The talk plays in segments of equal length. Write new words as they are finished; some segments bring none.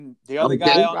And the other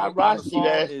guy on the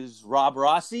phone is Rob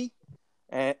Rossi.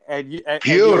 And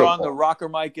you're on the Rocker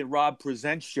Mike and Rob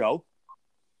Presents show.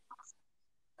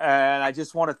 And I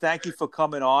just want to thank you for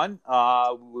coming on.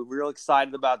 We're real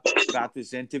excited about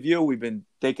this interview. We've been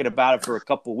thinking about it for a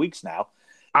couple of weeks now.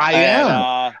 I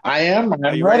am.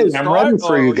 I'm ready. I'm ready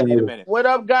for you guys. What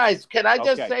up, guys? Can I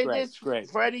just say this? Great.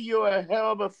 Freddie, you're a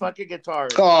hell of a fucking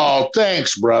guitarist. Oh,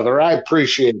 thanks, brother. I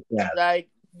appreciate that. Like,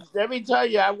 let me tell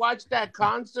you, I watched that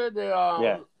concert,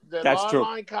 the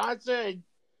Line concert.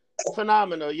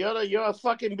 Phenomenal. You're a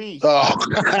fucking beast. Oh,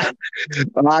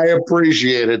 I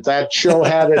appreciate it. That show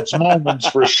had its moments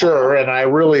for sure, and I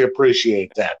really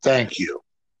appreciate that. Thank you.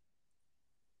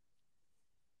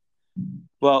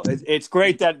 Well, it's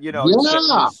great that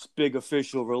this big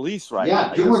official release right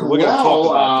now. Doing we're going to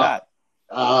talk about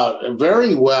that.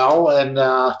 Very well, and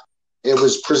it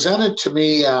was presented to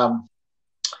me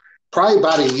probably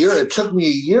about a year. It took me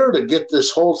a year to get this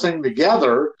whole thing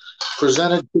together.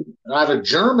 Presented out of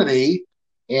Germany,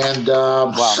 and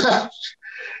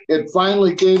it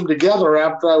finally came together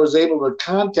after I was able to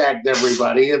contact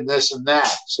everybody and this and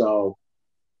that. So,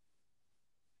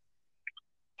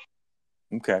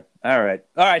 okay, all right.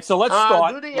 So let's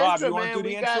start. Do the Rob, intro, you want to do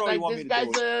the intro? Or you want me to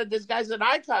do it? This guy's an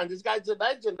icon. This guy's a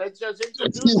legend. Let's just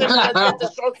introduce him and let's get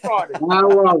the show started. I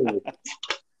love it.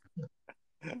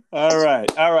 All right.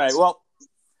 Well.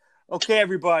 Okay,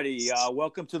 everybody,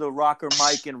 welcome to the Rocker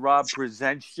Mike and Rob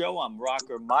Presents show. I'm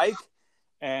Rocker Mike,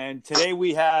 and today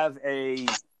we have a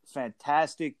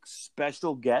fantastic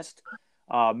special guest,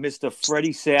 Mr.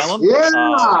 Freddie Salem,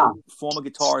 former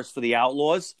guitarist for the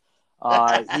Outlaws.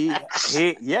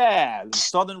 The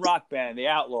Southern rock band, the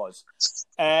Outlaws,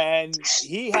 and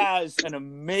he has an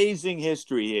amazing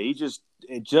history here.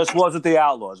 It just wasn't the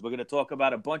Outlaws. We're going to talk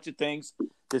about a bunch of things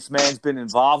this man's been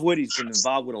involved with. He's been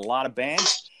involved with a lot of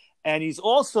bands. And he's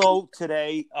also,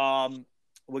 today,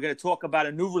 we're going to talk about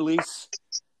a new release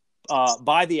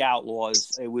by the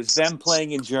Outlaws. It was them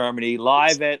playing in Germany,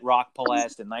 live at Rock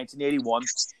Palast in 1981.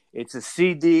 It's a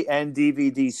CD and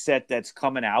DVD set that's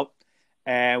coming out,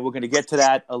 and we're going to get to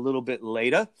that a little bit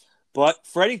later. But,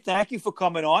 Freddie, thank you for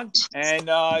coming on.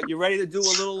 And you ready to do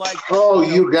a little like... Oh,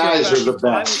 you guys are the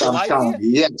best. I'm telling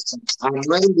you. Yes, I'm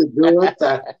ready to do it.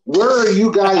 Where are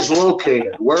you guys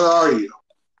located? Where are you?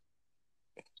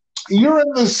 You're in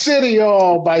the city,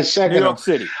 by second. New York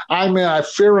City. I'm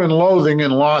Fear and Loathing in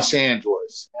Los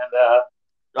Angeles.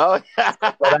 And,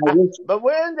 but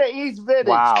we're in the East Village.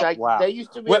 Wow. There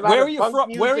used to be a lot of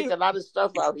funk music, a lot of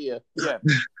stuff out here. Yeah.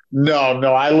 No,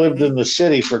 I lived in the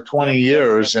city for 20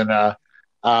 years, and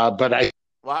but I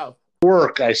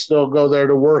work. I still go there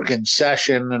to work in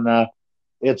session, and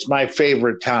it's my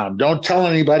favorite town. Don't tell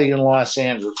anybody in Los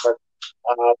Angeles, but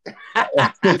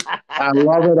I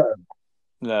love it.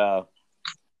 No.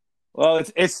 Well,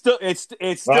 it's still fun city, at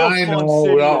least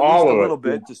a little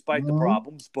bit, despite the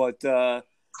problems. But yep.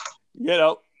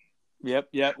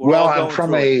 Well, I'm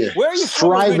from a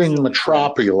thriving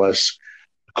metropolis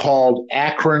called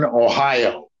Akron,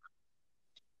 Ohio.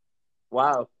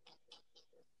 Wow.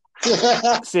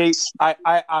 See,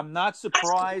 I'm not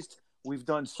surprised. We've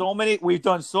done so many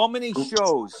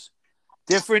shows,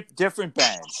 different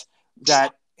bands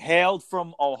that hailed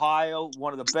from Ohio,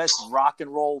 one of the best rock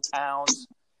and roll towns,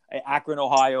 Akron,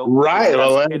 Ohio. Right.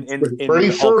 Well,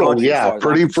 pretty fertile. Yeah,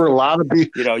 pretty for a lot of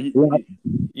people. A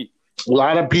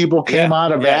lot of people came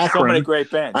out of Akron. So many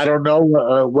great bands. I don't know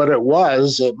what it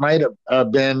was. It might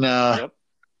have been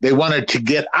they wanted to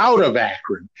get out of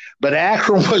Akron, but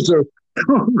Akron was a.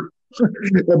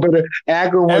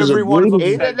 Akron was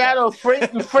either that or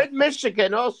Flint,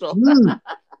 Michigan, also.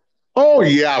 Oh,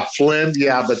 yeah, Flint.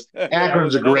 Yeah, but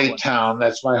Akron's a great town.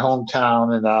 That's my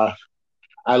hometown, and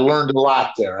I learned a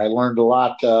lot there. I learned a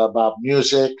lot about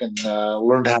music and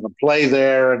learned how to play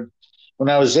there. And when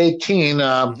I was 18,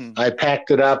 I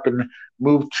packed it up and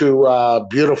moved to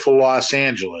beautiful Los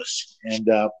Angeles. And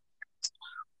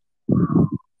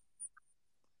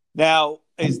now,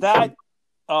 is that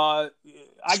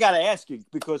I got to ask you,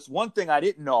 because one thing I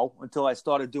didn't know until I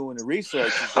started doing the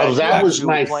research. That was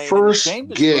my first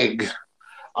gig.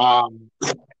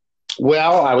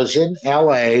 Well, I was in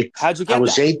L.A. How'd you get I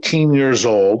was 18 years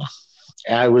old.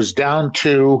 I was down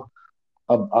to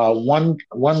one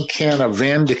can of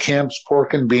Van de Kamp's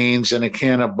pork and beans and a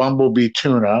can of Bumblebee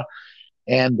tuna.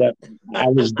 And I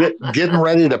was getting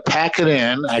ready to pack it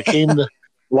in. I came to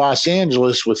Los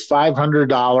Angeles with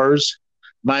 $500.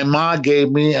 My ma gave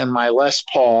me and my Les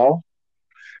Paul.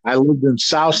 I lived in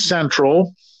South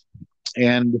Central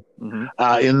and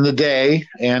in the day.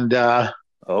 And I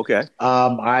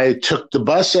took the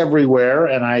bus everywhere,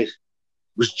 and I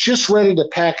was just ready to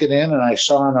pack it in, and I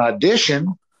saw an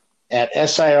audition at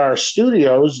SIR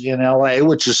Studios in LA,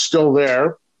 which is still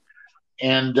there.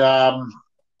 And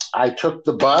I took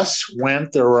the bus,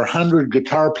 went. There were 100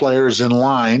 guitar players in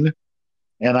line.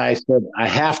 And I said, I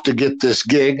have to get this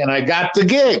gig. And I got the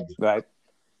gig. Right.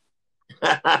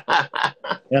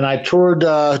 And I toured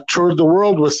the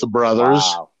world with the brothers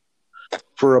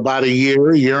for about a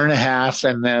year and a half.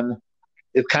 And then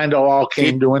it kind of all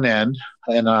came to an end.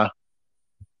 And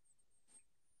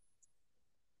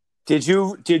Did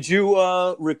you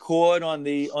record on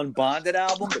the Unbonded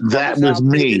album? That was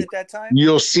me. At that time?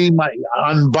 You'll see my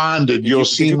Unbonded. You'll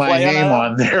see my name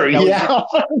on there. Yeah.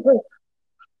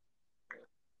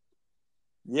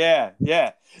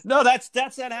 Yeah. No, that's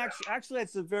actually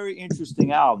that's a very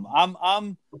interesting album.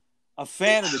 I'm a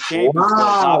fan of the Chambers.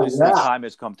 Obviously, time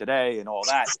has come today and all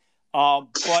that. But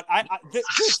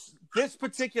this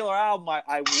particular album,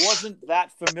 I wasn't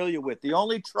that familiar with. The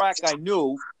only track I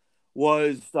knew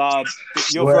was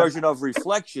your version of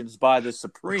Reflections by the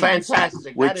Supremes.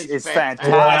 Fantastic. Which is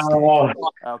fantastic. Wow.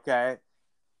 Okay.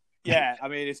 Yeah, I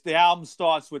mean, the album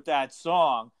starts with that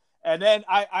song. And then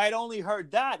I'd only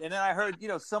heard that, and then I heard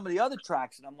some of the other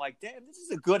tracks, and I'm like, "Damn, this is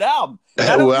a good album."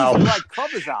 I don't usually like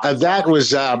covers albums. That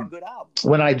was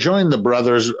when I joined the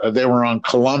brothers. They were on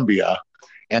Columbia,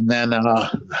 and then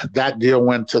that deal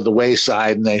went to the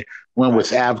wayside, and they went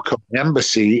with Avco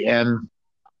Embassy. And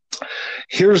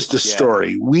here's the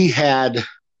story: we had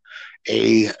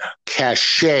a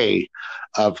cachet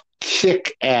of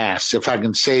kick-ass, if I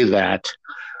can say that,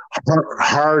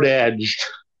 hard-edged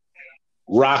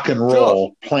rock and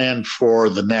roll planned for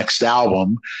the next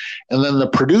album. And then the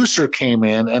producer came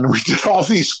in and we did all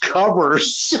these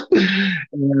covers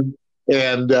and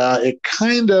it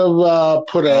kind of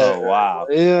put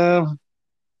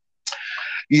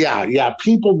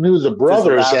people knew the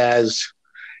brothers as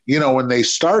when they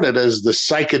started as the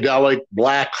psychedelic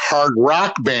black hard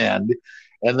rock band.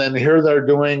 And then here they're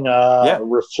doing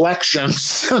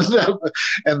Reflections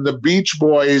and the Beach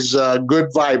Boys Good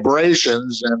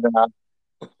Vibrations. And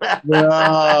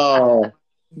no.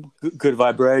 Good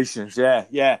Vibrations,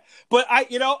 yeah. But I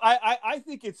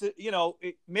think it's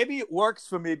maybe it works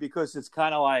for me because it's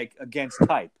kind of like against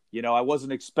type. I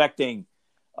wasn't expecting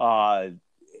the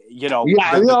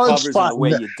covers in the way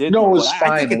you did. No, it was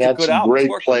fine. It had some great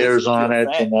players on it,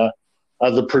 and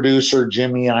the producer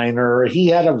Jimmy Einer, he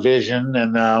had a vision,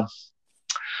 and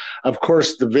of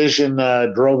course the vision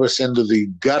drove us into the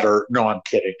gutter. No, I'm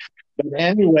kidding. But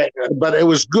anyway, it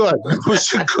was good. It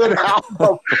was a good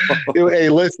album. Hey,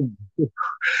 listen.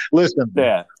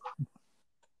 Yeah,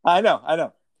 I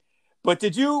know. But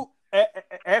did you,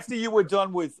 after you were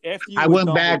done with, I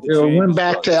went back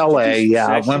to LA. Yeah,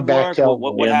 I went back to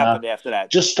LA. What happened after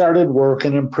that? Just started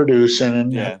working and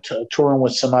producing and touring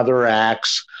with some other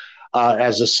acts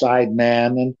as a side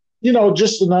man, and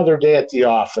just another day at the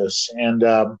office, and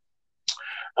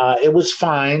it was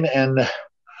fine. And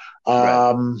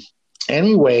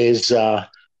anyways,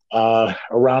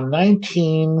 around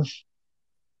 19,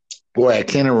 I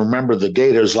can't even remember the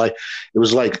date. It was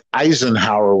like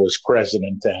Eisenhower was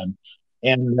president then.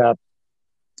 And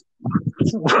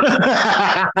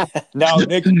now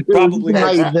Nick probably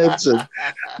Nixon.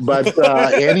 But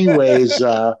anyways,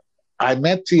 I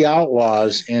met the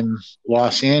Outlaws in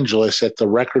Los Angeles at the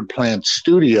Record Plant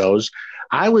Studios.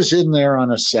 I was in there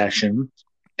on a session,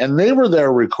 and they were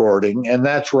there recording, and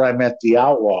that's where I met the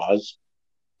Outlaws.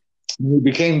 We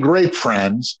became great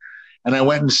friends, and I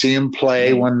went and see them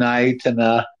play one night, and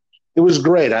it was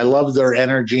great. I loved their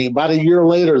energy. About a year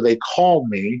later, they called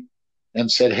me and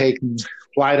said, "Hey, can you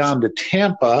fly down to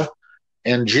Tampa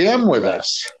and jam with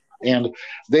us?" And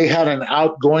they had an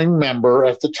outgoing member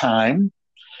at the time,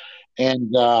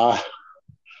 and I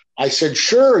said,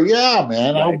 "Sure, yeah,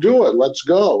 man, I'll do it. Let's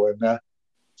go." And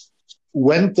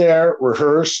went there,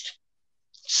 rehearsed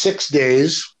 6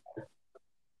 days,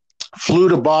 flew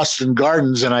to Boston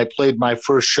Gardens, and I played my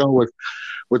first show with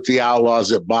the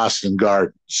Outlaws at Boston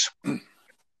Gardens.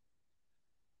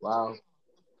 Wow.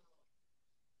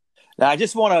 Now, I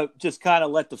just want to kind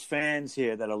of let the fans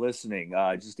here that are listening,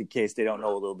 just in case they don't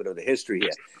know a little bit of the history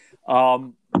here.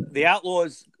 The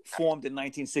Outlaws formed in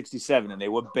 1967, and they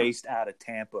were based out of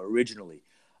Tampa originally.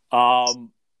 By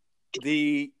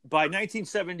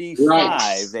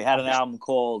 1975, they had an album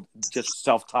called just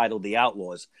self-titled The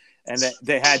Outlaws, and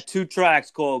they had two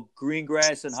tracks called Green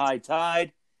Grass and High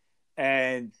Tide,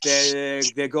 and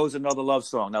There Goes Another Love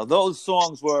Song. Now, those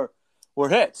songs were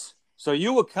hits. So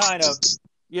you were kind of,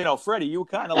 Freddie, you were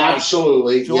kind of like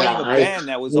absolutely joining the band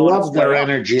that was on. I love their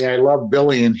energy. I love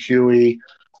Billy and Huey,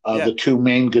 the two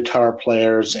main guitar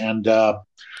players, and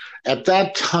at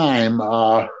that time,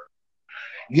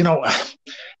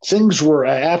 things were,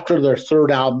 after their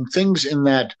third album, things in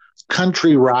that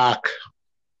country rock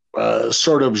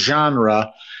sort of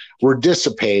genre were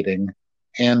dissipating.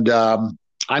 And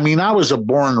I was a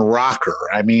born rocker.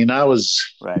 I was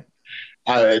right.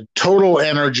 Total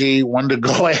energy, wanted to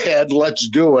go ahead, let's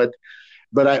do it.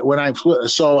 But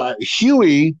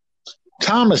Huey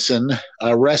Thomason,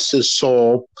 rest his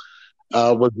soul,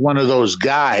 was one of those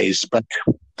guys. But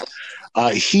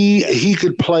he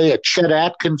could play a Chet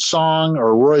Atkins song or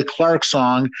a Roy Clark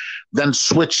song, then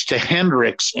switch to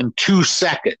Hendrix in 2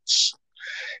 seconds.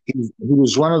 He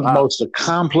was one of the most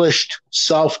accomplished,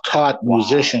 self-taught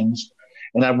musicians,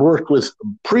 and I've worked with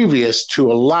previous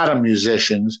to a lot of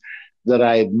musicians that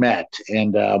I had met.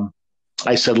 And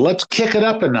I said, let's kick it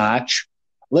up a notch.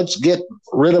 Let's get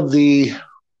rid of the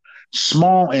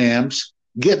small amps,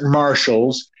 get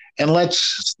Marshalls, and let's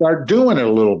start doing it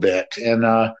a little bit. And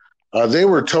they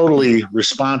were totally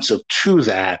responsive to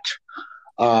that.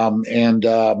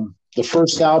 The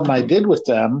first album I did with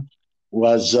them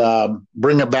was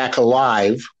Bring It Back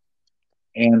Alive,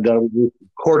 and we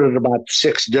recorded about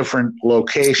 6 different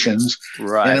locations,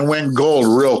 right. And it went gold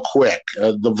real quick.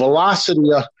 The velocity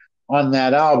on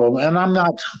that album, and I'm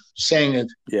not saying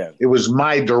it was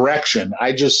my direction.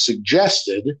 I just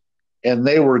suggested, and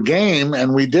they were game,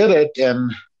 and we did it,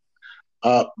 and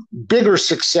bigger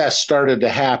success started to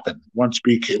happen once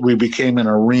we became an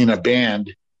arena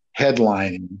band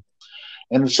headlining.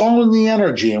 And it's all in the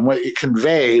energy and what you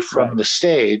convey from the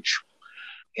stage.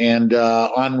 And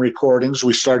on recordings,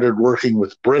 we started working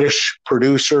with British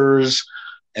producers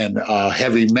and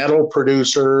heavy metal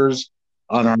producers.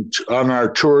 On our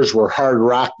tours were hard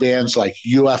rock bands like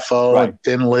UFO and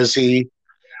Thin Lizzy,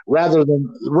 rather than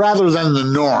the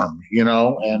norm,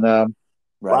 And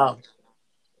wow.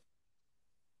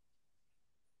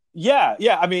 Yeah.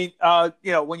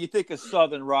 When you think of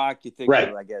Southern rock, you think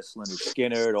of, I guess, Leonard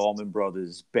Skinner, Allman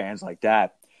Brothers, bands like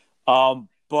that.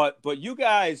 But you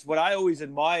guys, what I always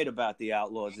admired about the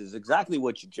Outlaws is exactly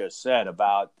what you just said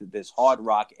about this hard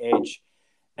rock edge.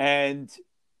 And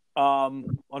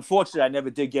unfortunately, I never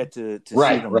did get to see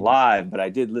them live, but I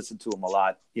did listen to them a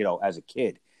lot, as a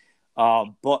kid.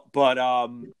 What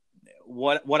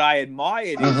I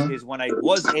admired is when I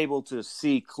was able to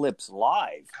see clips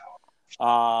live.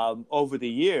 Over the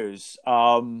years,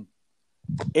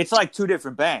 it's like 2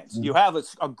 different bands. You have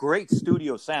a great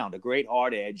studio sound, a great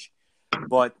hard edge,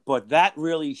 but that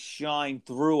really shined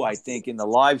through, I think, in the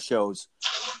live shows,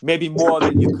 maybe more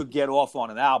than you could get off on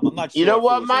an album. I'm not sure. You know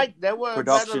what, Mike? There were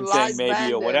production thing,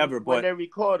 maybe, or whatever. But when they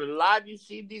recorded live, you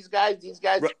see these guys,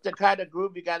 the kind of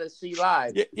group you got to see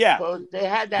live. Yeah. So they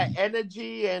had that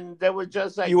energy, and they were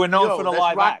just like, you were known for the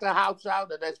live rock act. the house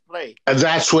out and let's play. And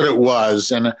that's what it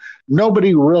was. And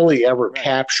nobody really ever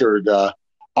captured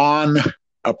on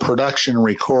a production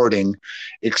recording,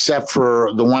 except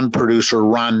for the one producer,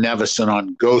 Ron Nevison,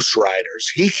 on Ghost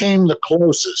Riders. He came the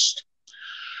closest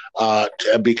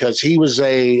because he was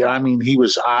he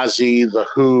was Ozzy, The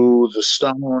Who, The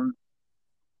Stone.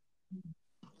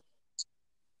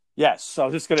 Yes, I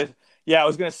was going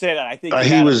to say that. I think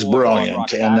he was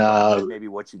brilliant, and maybe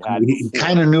what you had. He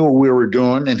kind of knew what we were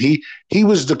doing, and he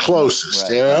was the closest.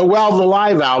 The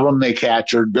live album they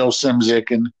captured Bill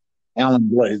Szymczyk and Alan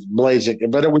Blazek,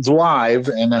 but it was live,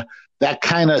 and that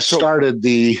kind of started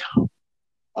the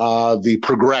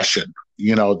progression.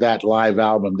 That live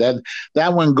album.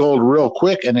 That went gold real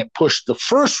quick, and it pushed the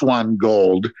first one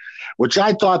gold, which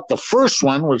I thought the first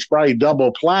one was probably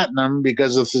double platinum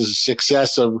because of the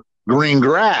success of Green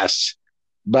Grass,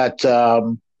 but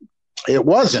it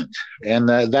wasn't, and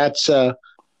that's you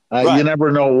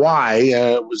never know why.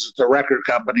 It was the record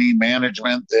company,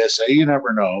 management, this. You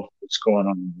never know what's going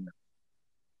on.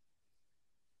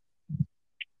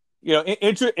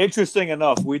 Interesting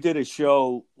enough, we did a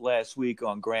show last week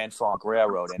on Grand Funk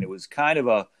Railroad, and it was kind of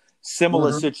a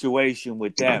similar situation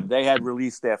with them. They had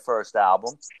released their first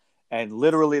album, and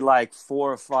literally like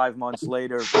 4 or 5 months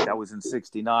later, that was in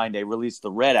 '69, they released the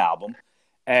Red album.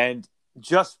 And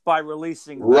just by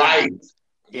releasing that,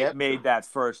 it made that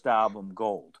first album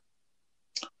gold.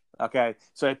 Okay,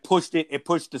 so it pushed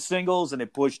the singles, and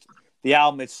it pushed the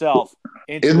album itself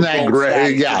into Isn't that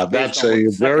great? Yeah, that's a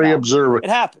very observant.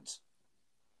 It happens.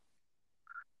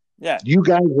 Yeah, you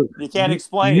guys. You can't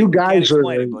explain. You it. guys are.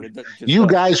 You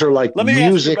guys are like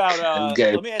music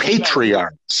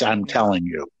patriarchs. I'm telling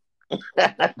you.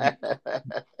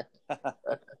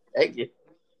 Thank you.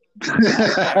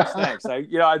 Thanks.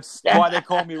 It's why they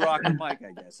call me Rocket Mike,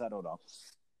 I guess. I don't know.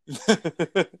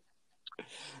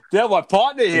 Yeah, my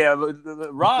partner here,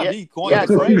 Rob, he called me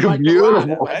crazy. You're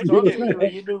beautiful.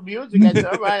 You do music. I said,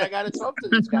 all right, I got to talk to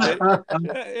this guy.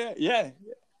 Yeah.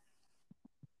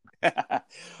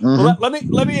 Well,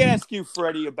 let me ask you,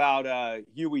 Freddie, about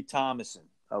Huey Thomason,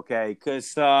 okay?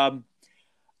 Because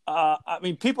I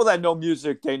mean, people that know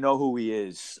music, they know who he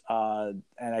is, and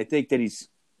I think that he's,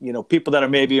 people that are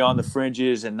maybe on the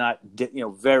fringes and not,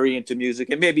 very into music,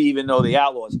 and maybe even know the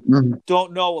Outlaws,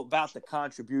 don't know about the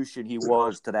contribution he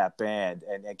was to that band.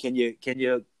 And can you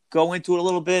go into it a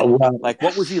little bit? Like,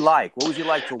 what was he like? What was he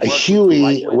like to work with?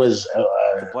 Huey was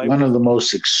one of the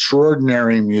most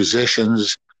extraordinary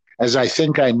musicians, as I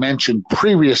think I mentioned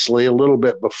previously a little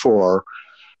bit before,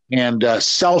 and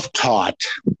self-taught,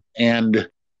 and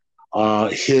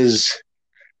his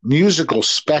musical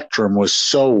spectrum was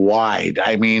so wide.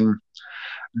 I mean,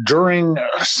 during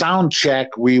sound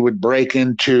check, we would break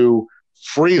into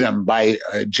Freedom by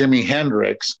Jimi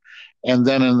Hendrix, and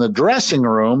then in the dressing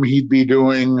room, he'd be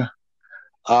doing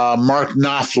Mark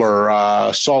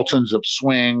Knopfler, Sultans of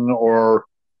Swing, or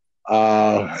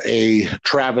a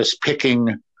Travis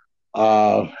Picking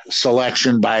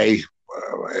selection by,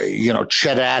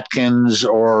 Chet Atkins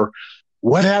or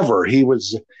whatever. He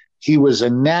was a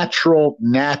natural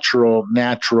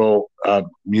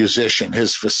musician.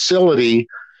 His facility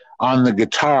on the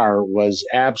guitar was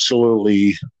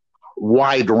absolutely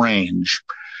wide range.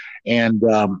 And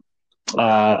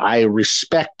I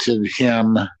respected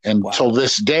him until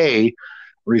this day,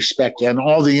 and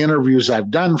all the interviews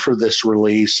I've done for this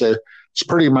release, it's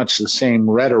pretty much the same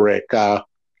rhetoric.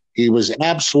 He was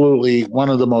absolutely one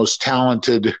of the most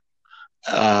talented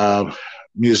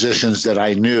musicians that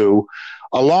I knew,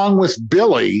 along with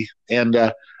Billy,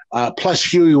 and plus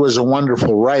Huey was a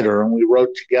wonderful writer, and we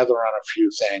wrote together on a few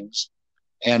things.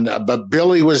 And but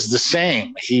Billy was the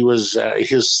same. He was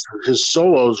his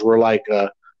solos were like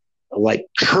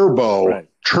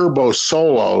turbo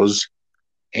solos,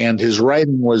 and his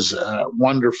writing was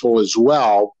wonderful as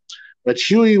well. But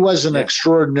Huey was an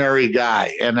extraordinary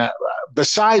guy, and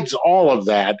besides all of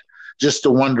that, just a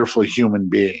wonderful human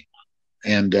being.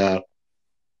 And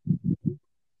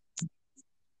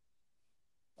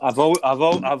I've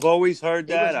always heard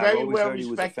that. I've always heard he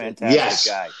was a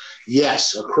fantastic guy.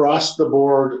 Yes, across the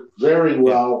board, very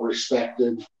well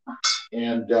respected,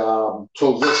 and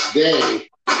till this day,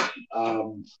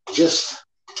 I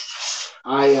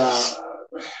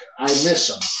miss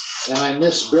him, and I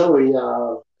miss Billy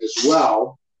as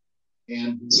well.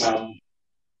 And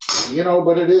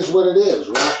but it is what it is.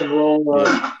 Rock and roll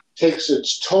takes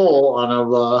its toll on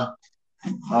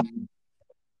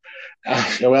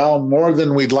more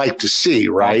than we'd like to see,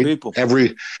 right?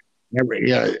 Every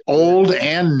old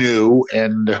and new,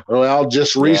 and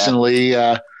just recently,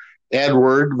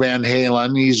 Edward Van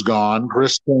Halen, he's gone.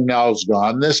 Chris Cornell's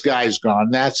gone. This guy's gone.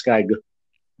 That guy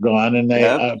gone.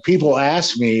 And people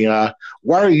ask me,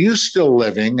 why are you still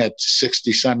living at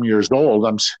 60-some years old?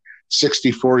 I'm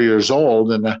 64 years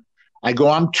old, and I go,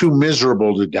 I'm too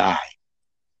miserable to die.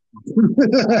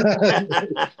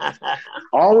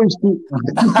 always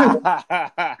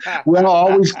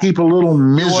keep a little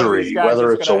misery,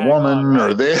 whether it's a woman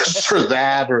or this or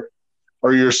that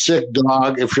or your sick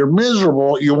dog. If you're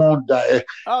miserable, you won't die.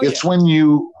 When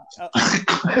you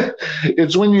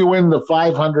it's when you win the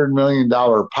 $500 million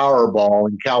Powerball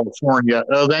in California,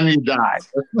 then you die.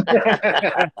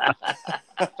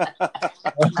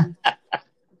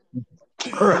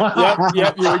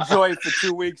 Yep. You enjoy it for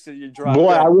 2 weeks and you drop.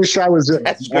 Boy, I wish I was in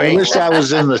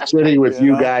the city with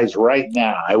you guys right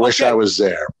now. I wish I was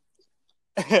there.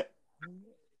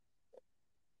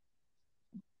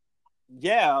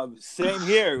 Yeah, same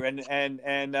here. And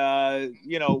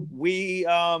we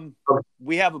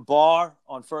have a bar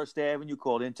on First Avenue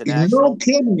called International. No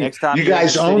kidding. Next time you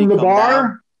guys own the bar?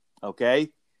 Down, okay,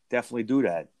 definitely do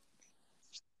that.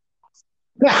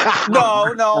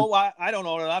 No, I don't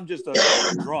know. I'm just a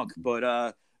drunk, but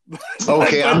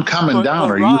okay, I'm coming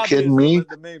down. Are you kidding me?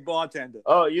 The main bartender.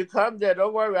 Oh, you come there.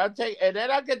 Don't worry. And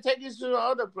then I can take you to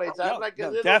other place. I'm like a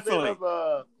little bit of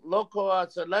a local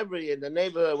celebrity in the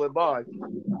neighborhood with bars.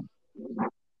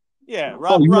 Yeah,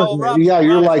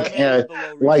 you're like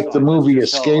the movie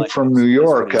Escape from New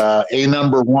York, a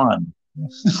number one.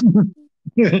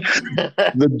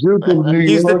 The Duke of New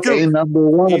York, a number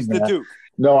one. He's the Duke.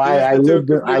 No, I lived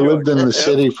in the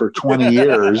city for 20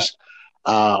 years,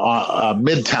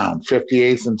 Midtown,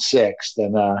 58th and 6th,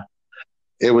 and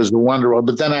it was wonderful.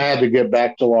 But then I had to get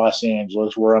back to Los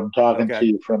Angeles, where I'm talking to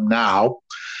you from now,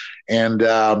 and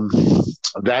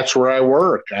that's where I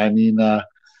work. I mean,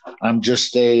 I'm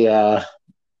just a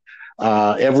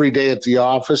every day at the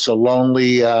office, a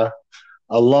lonely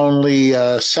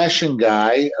session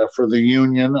guy for the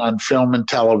union on film and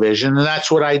television, and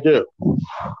that's what I do.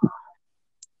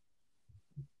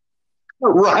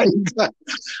 Right.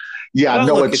 Yeah, well,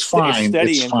 no, look, it's fine.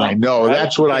 steady It's income, fine. No, right?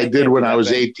 that's what I did when I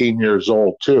was 18 years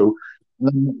old too.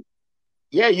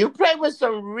 Yeah, you played with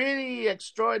some really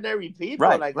extraordinary people.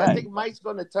 Right, like right. I think Mike's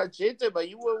going to touch into it, but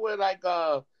you were with like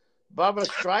Barbara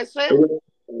Streisand.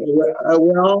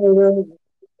 Well,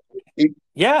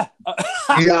 yeah,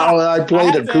 I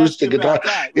played acoustic guitar.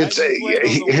 Right? It's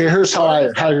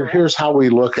here's how we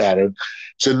look at it.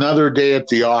 It's another day at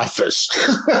the office.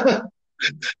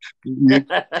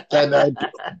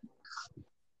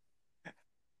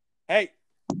 Hey,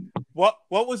 what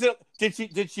was it?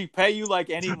 Did she pay you like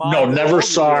any mind? No, never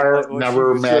saw her.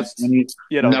 Never met any.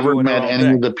 Never met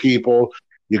any of the people.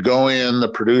 You go in, the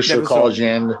producer calls you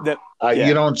in.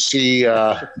 You don't see.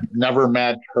 Never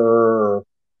met her. Or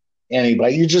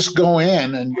anybody. You just go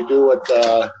in and you do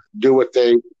what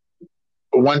they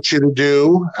want you to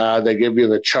do. They give you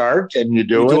the chart and you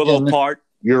do it. Do a little part.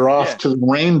 You're off to the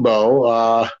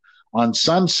Rainbow on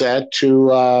Sunset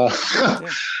to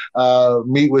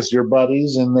meet with your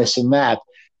buddies and this and that.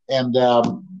 And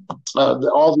all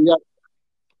the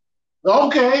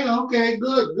okay,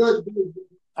 good.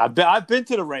 I've been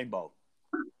to the Rainbow.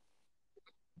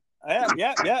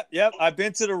 Yeah. I've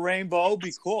been to the Rainbow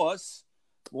because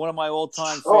one of my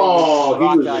old-time favorite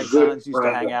rock icons used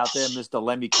to hang out there, Mr.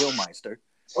 Lemmy Kilmister.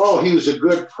 Oh, he was a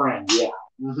good friend. Yeah.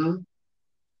 Mm-hmm.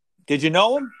 Did you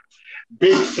know him?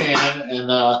 Big fan,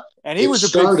 and he was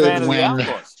a big fan of the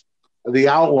Outlaws. The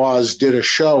Outlaws did a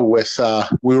show with.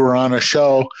 We were on a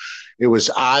show. It was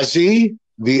Ozzy,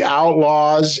 the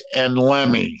Outlaws, and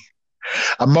Lemmy,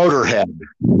 a Motorhead.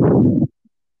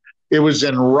 It was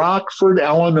in Rockford,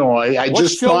 Illinois. I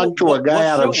just talked to a guy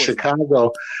out of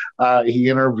Chicago. He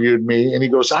interviewed me, and he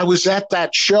goes, I was at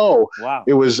that show. Wow.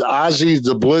 It was Ozzy,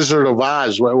 the Blizzard of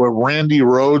Oz, where Randy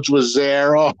Rhoads was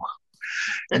there. Oh.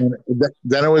 And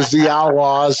then it was the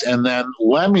Outlaws, and then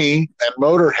Lemmy and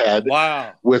Motorhead.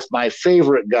 Wow. With my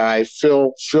favorite guy,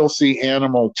 Filthy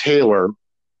Animal Taylor,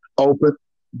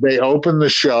 they opened the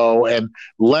show, and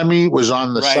Lemmy was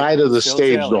on the side of the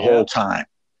stage the whole time.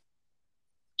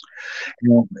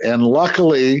 And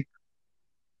luckily,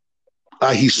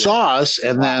 he saw us,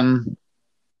 and then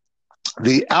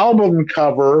the album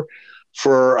cover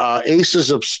for Aces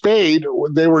of Spade,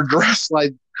 they were dressed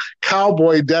like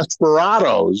cowboy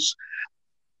desperados.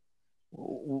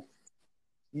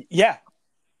 Yeah.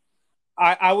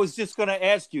 I was just going to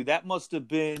ask you, that must have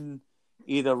been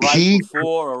either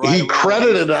before or right. He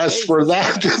credited us for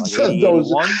that,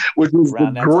 which was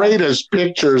the greatest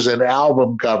pictures and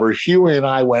album cover. Huey and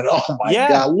I went, oh my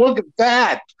God, look at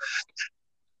that.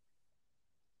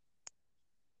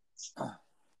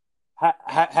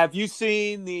 Have you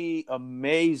seen the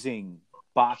amazing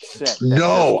box set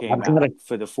that came out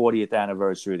for the 40th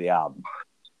anniversary of the album?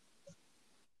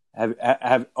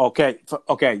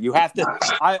 Okay. You have to.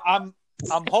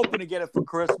 I'm hoping to get it for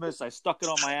Christmas. I stuck it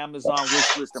on my Amazon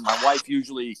wish list, and my wife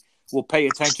usually will pay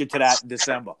attention to that in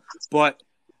December. But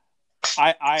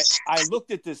I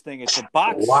looked at this thing. It's a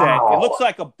box set. It looks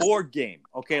like a board game,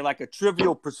 okay, like a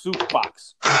Trivial Pursuit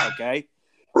box, okay.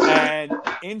 And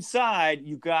inside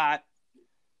you got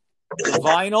the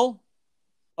vinyl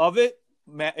of it,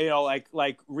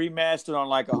 like remastered on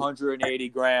like 180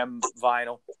 gram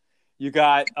vinyl. You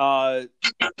got a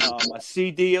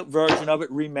CD version of it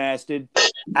remastered,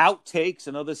 outtakes,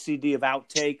 another CD of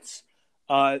outtakes.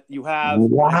 You have,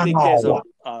 I think there's a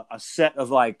set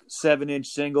of like 7-inch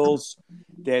singles.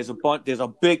 There's a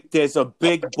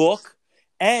big book,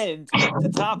 and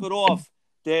to top it off,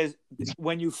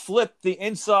 when you flip the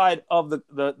inside of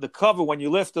the cover, when you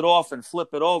lift it off and flip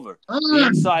it over, the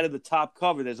inside of the top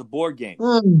cover, there's a board game.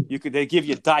 They give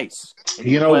you dice.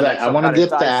 You know that I want to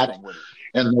get that.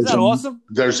 And is that awesome?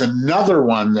 There's another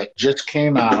one that just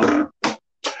came out,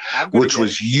 which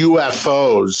was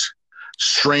UFOs,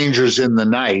 Strangers in the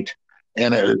Night,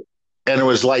 and it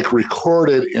was like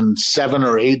recorded in 7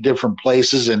 or 8 different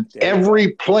places, and every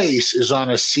place is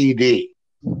on a CD.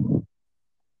 Wow.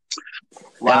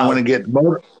 And I'm going to get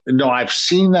No, I've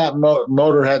seen that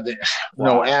Motorhead. Wow.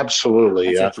 No,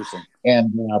 absolutely. That's interesting.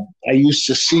 And I used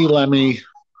to see Lemmy.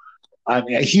 I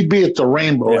mean, he'd be at the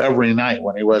Rainbow every night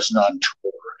when he wasn't on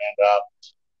tour,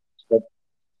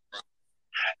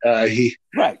 and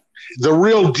the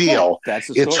real deal.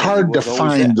 It's hard to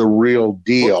find the real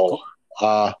deal.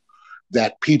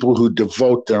 That people who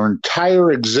devote their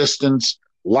entire existence,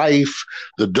 life,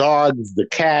 the dogs, the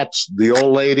cats, the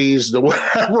old ladies, the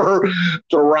whatever,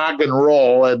 to rock and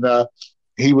roll, and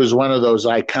he was one of those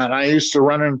icons. I used to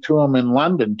run into him in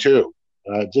London too.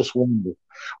 Just wonderful.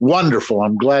 Wonderful.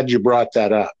 I'm glad you brought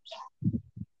that up.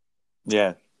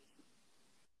 Yeah.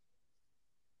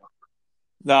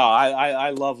 No,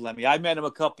 I love Lemmy. I met him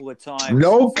a couple of times.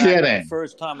 No In fact, kidding. The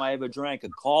first time I ever drank a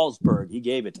Carlsberg, he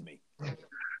gave it to me.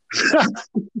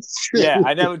 Yeah,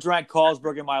 I never drank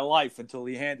Carlsberg in my life until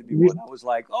he handed me one. I was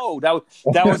like, "Oh, that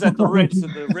was at the Ritz,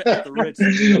 at the Ritz.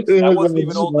 I wasn't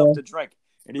even old enough to drink."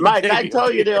 Mike, I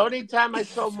told you the only time I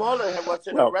saw Motorhead was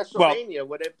in WrestleMania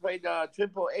where they played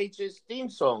Triple H's theme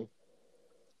song.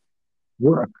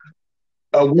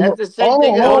 That's the same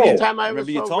thing. The only time I ever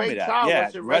saw Ray Charles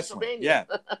was in WrestleMania. Yeah.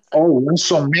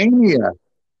 WrestleMania.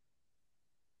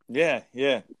 Yeah.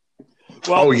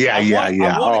 Well, yeah.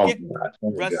 I want to get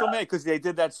WrestleMania because they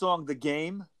did that song, "The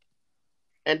Game,"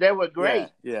 and they were great.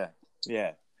 Yeah.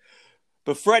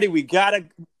 But Freddie, we gotta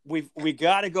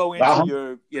go into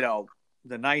your,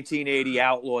 the 1980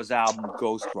 Outlaws album,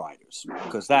 Ghost Riders,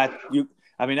 because that's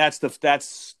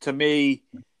to me,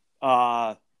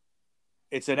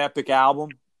 it's an epic album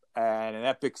and an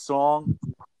epic song.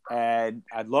 And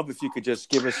I'd love if you could just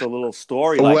give us a little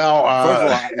story. First of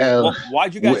all,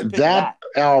 why'd you guys pick that?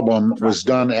 That album was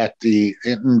done in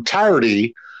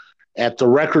entirety at the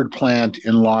record plant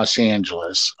in Los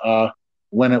Angeles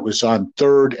when it was on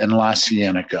 3rd and La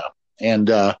Cienega.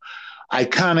 And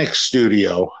iconic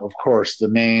studio, of course, the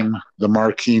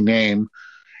marquee name.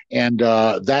 And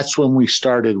that's when we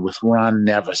started with Ron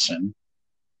Nevison.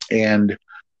 And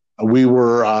we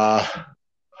were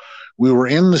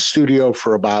in the studio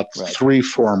for about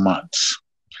 3-4 months.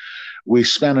 We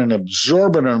spent an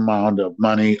exorbitant amount of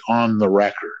money on the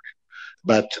record.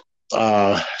 But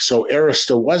so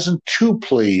Arista wasn't too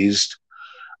pleased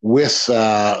with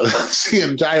the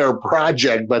entire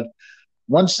project. But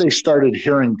once they started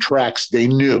hearing tracks, they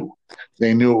knew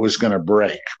it was going to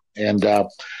break. And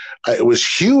it was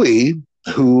Huey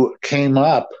who came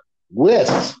up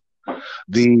with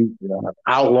the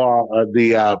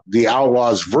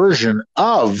Outlaws version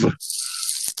of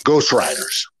Ghost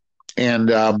Riders, and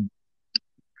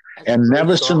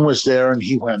Nevison was there, and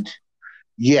he went,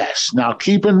 "Yes." Now,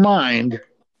 keep in mind,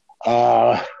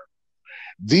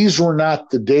 these were not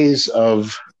the days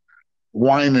of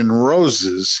wine and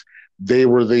roses; they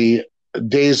were the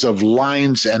days of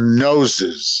lines and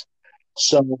noses.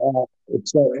 So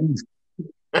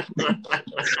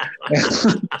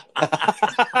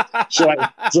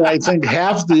I think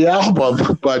half the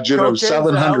album budget of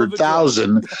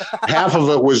 $700,000, half of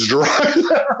it was dry.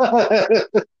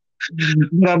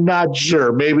 I'm not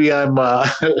sure. Maybe I'm not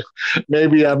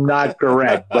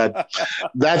correct, but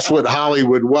that's what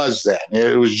Hollywood was then.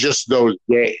 It was just those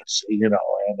days, And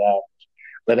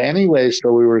but anyway,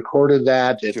 so we recorded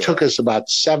that. It took us about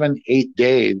 7-8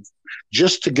 days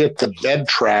just to get the bed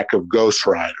track of Ghost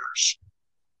Riders.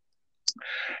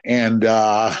 And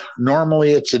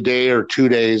normally it's a day or 2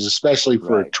 days, especially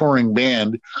for a touring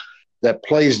band that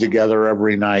plays together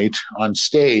every night on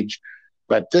stage.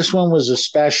 But this one was a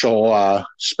special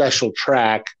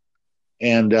track,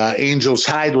 and Angel's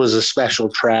Hide was a special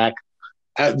track.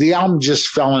 The album just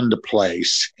fell into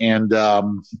place, and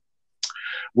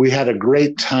we had a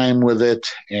great time with it.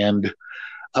 And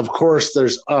of course,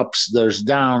 there's ups, there's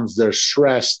downs, there's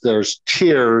stress, there's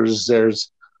tears, there's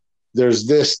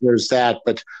this, there's that,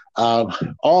 but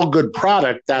all good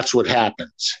product, that's what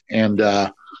happens. And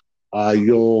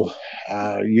you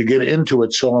get into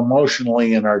it so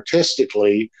emotionally and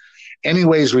artistically.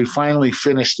 Anyways, we finally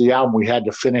finished the album. We had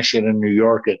to finish it in New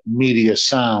York at Media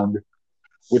Sound,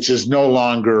 which is no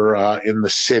longer in the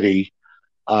city.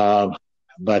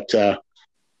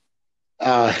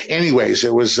 Anyways,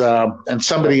 it was, and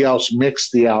somebody else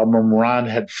mixed the album. Ron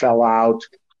had fell out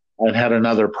and had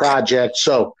another project.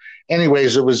 So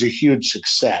anyways, it was a huge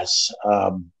success.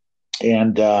 But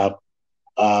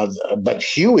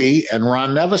Huey and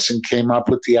Ron Nevison came up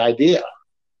with the idea.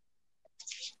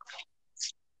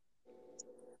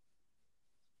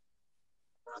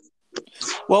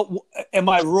 Well, am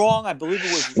I wrong? I believe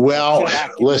it was. Well,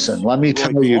 listen, let me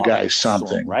tell you guys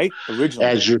something. Right? Originally.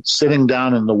 As you're sitting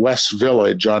down in the West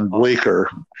Village on Bleecker,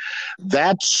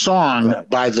 that song,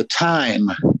 by the time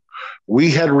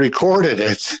we had recorded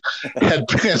it, had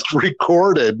been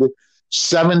recorded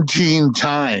 17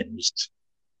 times.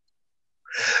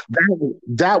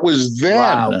 That was then.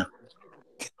 Wow.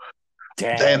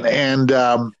 And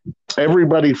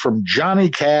everybody from Johnny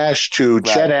Cash to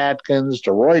Chet Atkins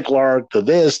to Roy Clark to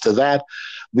this to that.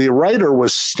 The writer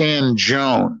was Stan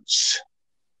Jones.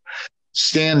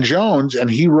 And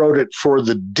he wrote it for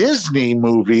the Disney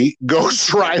movie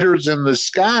Ghost Riders in the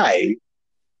Sky.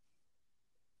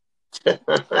 At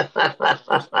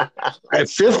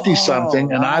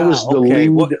 50-something, and I was the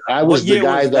lead. I was the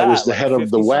guy that was the head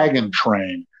of the wagon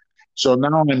train. So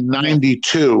now I'm in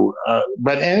 92.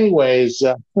 But anyways,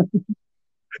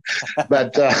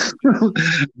 But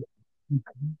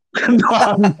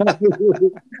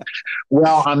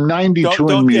well, I'm 92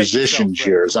 in musician's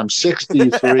years. I'm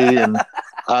 63 in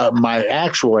my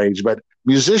actual age, but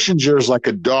musician's years like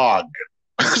a dog.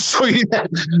 So yeah.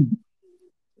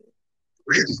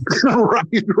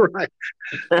 right.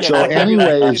 Yeah, so,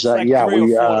 anyways,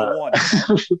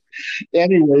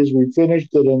 anyways, we finished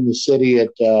it in the city at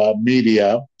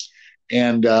Media,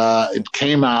 and it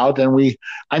came out, and we'd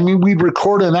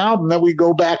record an album, then we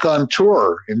go back on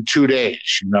tour in 2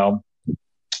 days,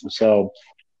 So,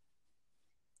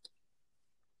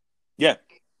 yeah.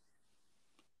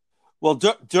 Well,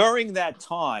 during that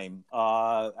time,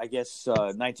 I guess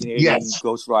 1980, yes.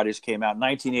 Ghost Riders came out.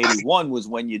 1981 was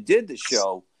when you did the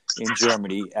show in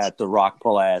Germany at the Rock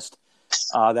Palast.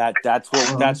 That's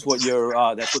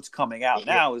what's coming out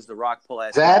now is the Rock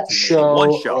Palast. That show.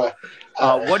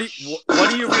 What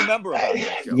do you remember about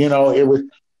that show? It was.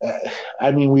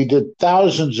 We did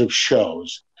thousands of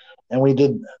shows, and we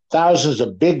did thousands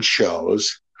of big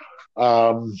shows.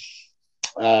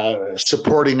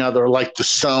 Supporting other, like the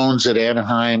Stones at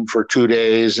Anaheim for 2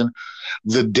 days, and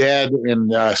the Dead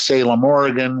in Salem,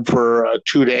 Oregon for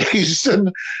 2 days, and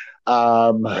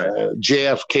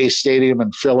JFK Stadium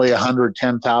in Philly,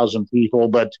 110,000 people.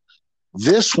 But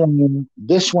this one,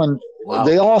 wow.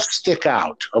 They all stick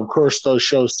out. Of course, those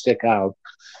shows stick out.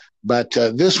 But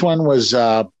this one was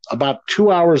about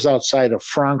 2 hours outside of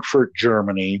Frankfurt,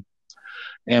 Germany.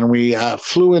 And we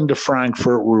flew into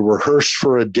Frankfurt. We rehearsed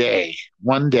for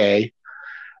one day,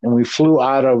 and we flew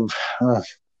out of,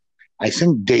 I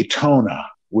think, Daytona.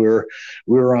 We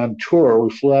were on tour. We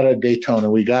flew out of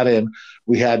Daytona. We got in.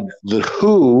 We had the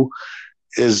Who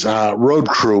is road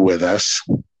crew with us.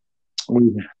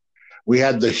 We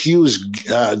had the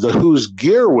Who's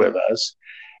gear with us,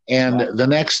 and the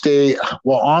next day,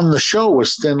 on the show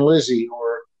was Thin Lizzy, who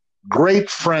are great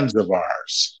friends of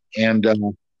ours, and.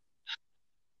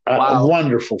 Wow.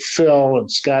 Wonderful. Phil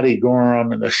and Scotty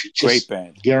Gorham and great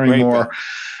band. Gary Moore.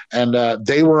 Band. And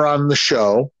they were on the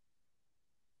show.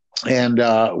 And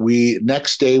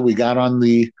next day we got on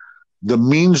the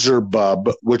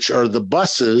Mainzer-Bub, which are the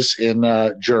buses in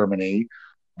Germany,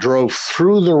 drove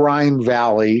through the Rhine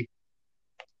Valley.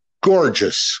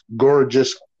 Gorgeous,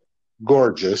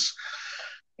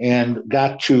 and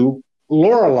got to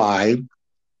Lorelei,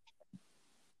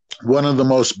 one of the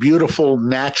most beautiful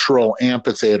natural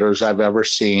amphitheaters I've ever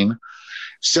seen,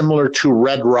 similar to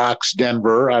Red Rocks,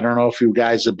 Denver. I don't know if you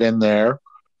guys have been there,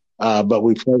 but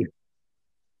we played.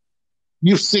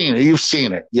 You've seen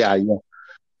it. Yeah.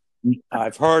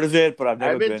 I've heard of it, but I've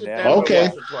never been there. Okay.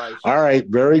 All right.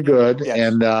 Very good. Yes.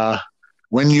 And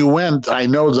when you went, I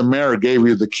know the mayor gave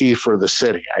you the key for the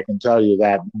city. I can tell you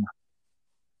that.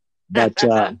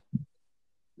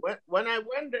 But when I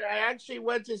went there, I actually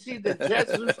went to see the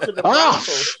Jets lose to the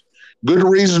Broncos. Good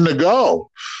reason to go.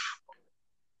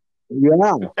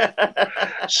 Yeah.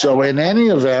 So in any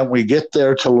event, we get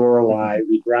there to Lorelei.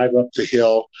 We drive up the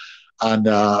hill.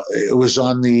 It was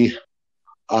on the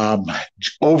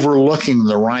overlooking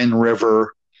the Rhine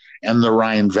River and the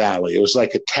Rhine Valley. It was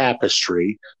like a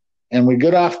tapestry. And we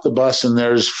get off the bus, and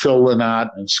there's Phil Lynott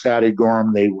and Scotty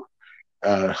Gorham. They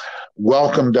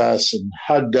welcomed us and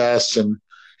hugged us, and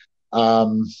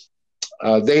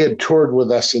they had toured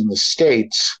with us in the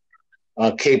States,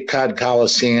 Cape Cod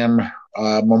Coliseum,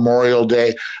 Memorial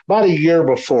Day, about a year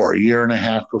and a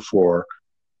half before,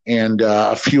 and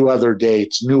a few other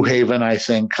dates, New Haven, I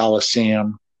think,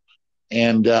 Coliseum.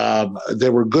 And they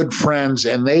were good friends,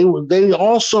 and they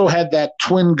also had that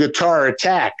twin guitar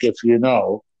attack, if you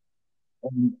know.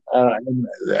 And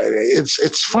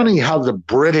it's funny how the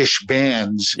British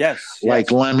bands,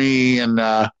 like Lemmy and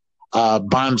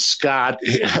Bon Scott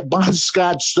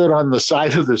stood on the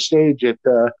side of the stage at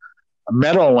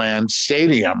Meadowlands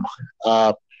Stadium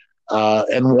and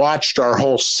watched our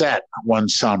whole set one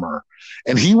summer.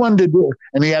 And he wanted to do,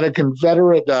 and he had a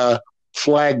Confederate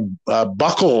flag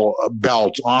buckle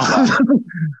belt on.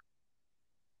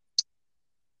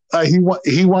 He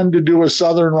wanted to do a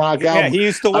Southern rock album. He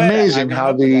used to wear Amazing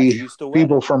how the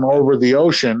people from over the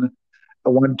ocean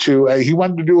went to. He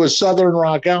wanted to do a Southern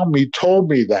rock album. He told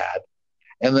me that,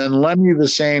 and then Lemmy the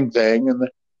same thing.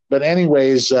 But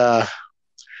anyways,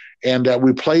 and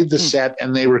we played the set,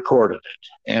 and they recorded it,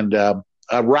 and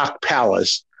Rock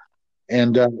Palace,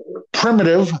 and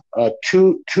Primitive,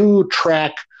 two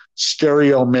track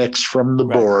stereo mix from the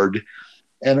board,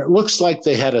 and it looks like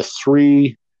they had a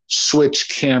 3-switch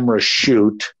camera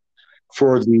shoot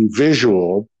for the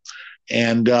visual,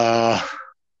 and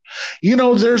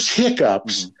there's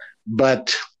hiccups,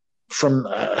 but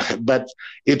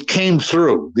it came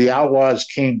through. The Outlaws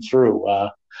came through,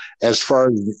 as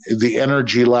far as the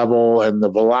energy level and the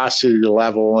velocity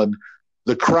level and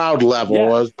the crowd level. Yeah. It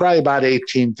was probably about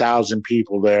 18,000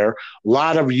 people there. A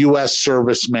lot of U.S.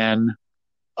 servicemen.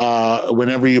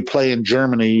 Whenever you play in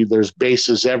Germany, there's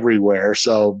bases everywhere.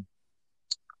 So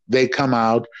they come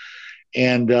out,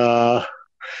 and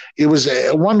it was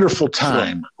a wonderful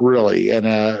time, really,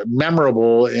 and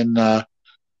memorable in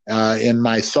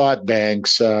my thought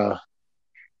banks.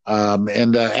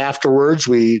 And afterwards,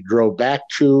 we drove back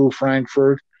to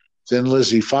Frankfurt. Then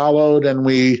Lizzie followed, and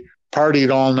we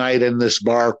partied all night in this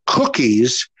bar,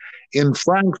 Cookies, in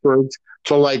Frankfurt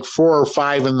till like 4 or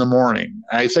 5 in the morning.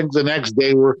 I think the next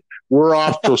day we're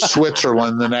off to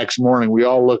Switzerland the next morning. We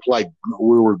all looked like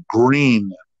we were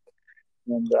green.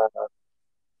 And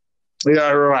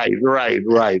yeah, right.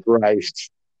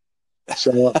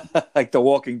 So like The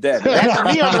Walking Dead.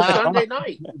 That's me on a Sunday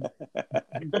night.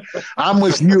 I'm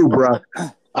with you, bro.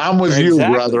 I'm with you,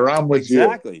 brother. I'm with you.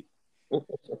 Exactly.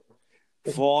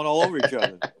 Falling all over each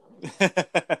other.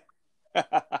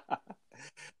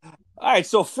 All right,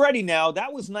 so Freddie, now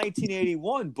that was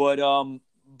 1981, but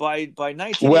by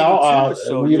 1982,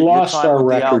 so we lost our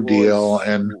record deal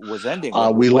and was ending.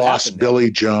 We lost Billy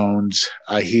Jones.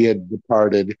 He had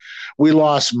departed. We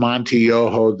lost Monty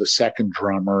Yoho, the second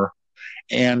drummer,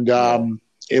 and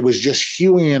it was just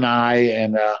Huey and I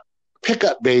and a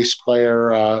pickup bass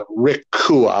player, Rick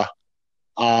Kua,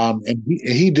 and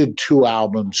he did 2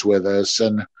 albums with us,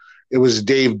 and it was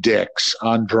Dave Dix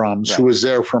on drums, who was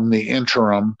there from the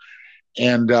interim.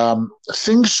 And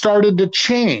things started to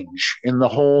change in the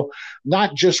whole,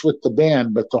 not just with the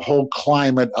band, but the whole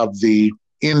climate of the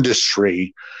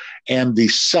industry and the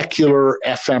secular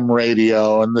FM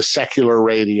radio and the secular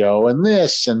radio and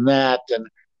this and that. And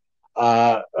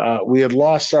we had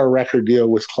lost our record deal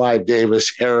with Clive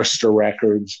Davis, Arista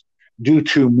Records, due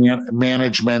to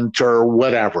management or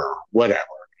whatever. But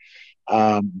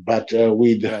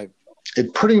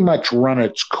it pretty much run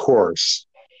its course.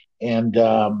 And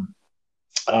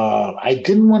I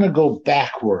didn't want to go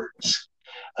backwards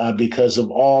because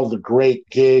of all the great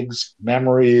gigs,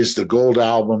 memories, the gold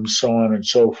albums, so on and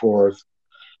so forth.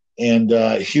 And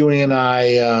Huey and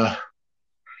I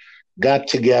got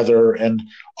together, and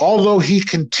although he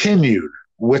continued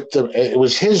with it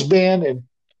was his band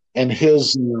and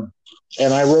his,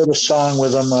 and I wrote a song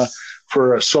with him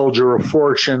for A Soldier of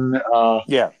Fortune.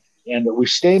 And we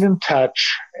stayed in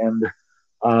touch, and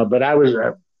but I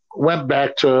went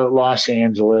back to Los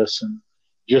Angeles and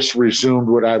just resumed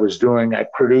what I was doing. I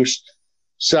produced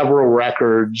several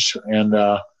records and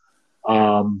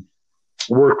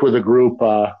worked with a group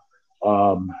for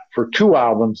 2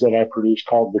 albums that I produced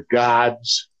called The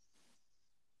Gods.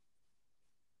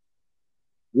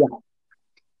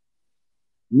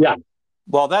 Yeah.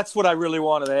 Well, that's what I really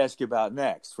wanted to ask you about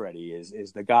next, Freddie,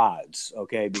 is The Gods,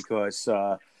 okay? Because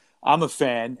I'm a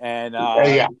fan, and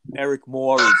Eric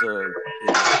Moore was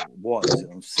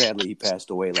sadly he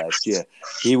passed away last year.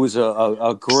 He was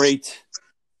a great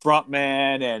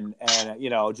frontman and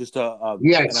just an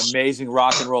amazing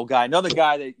rock and roll guy. Another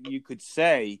guy that you could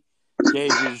say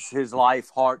gave his life,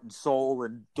 heart, and soul,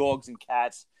 and dogs and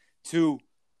cats to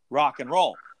rock and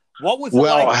roll. What was it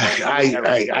like?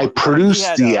 I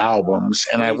produced the albums,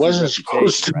 and I wasn't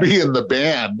supposed to be in the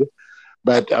band,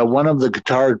 but one of the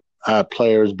guitar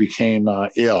players became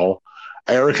ill.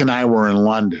 Eric and I were in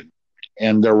London,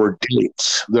 and there were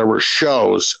dates. There were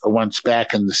shows once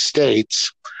back in the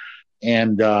States,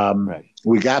 and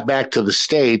we got back to the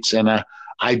States, and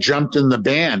I jumped in the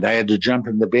band. I had to jump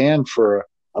in the band for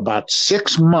about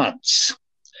 6 months.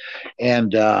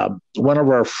 And one of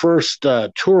our first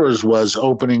tours was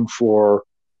opening for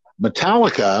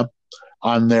Metallica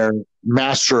on their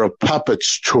Master of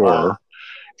Puppets tour. Wow.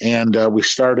 And we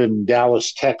started in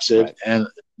Dallas, Texas,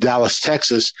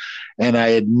 and I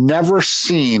had never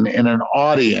seen in an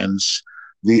audience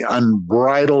the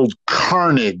unbridled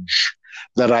carnage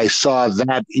that I saw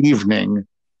that evening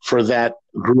for that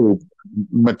group,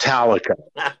 Metallica.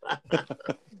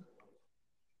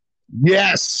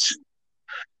 Yes.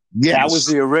 That was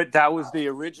the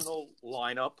original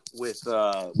lineup with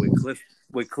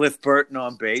Cliff Burton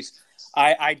on bass.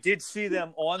 I did see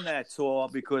them on that tour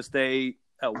because they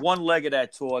one leg of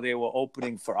that tour they were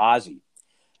opening for Ozzy,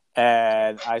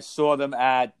 and I saw them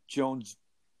at Jones.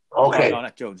 Okay, no,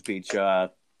 not Jones Beach.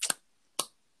 Trying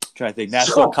to think,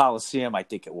 Nassau Coliseum, I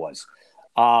think it was.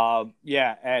 And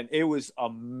it was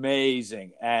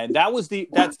amazing, and I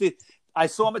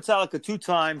saw Metallica 2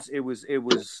 times. It was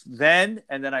then,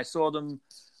 and then I saw them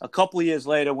a couple of years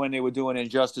later when they were doing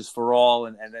Injustice for All,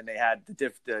 and then they had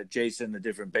Jason, the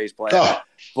different bass player. Oh,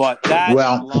 but that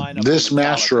lineup, this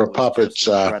Master of Puppets,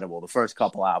 incredible. The first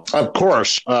couple albums, of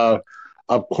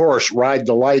course, Ride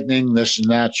the Lightning, this and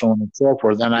that, so on and so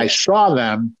forth. And I saw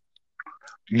them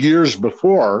years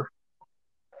before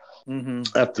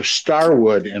at the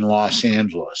Starwood in Los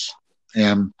Angeles,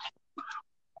 and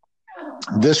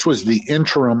this was the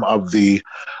interim of the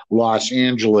Los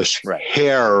Angeles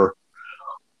hair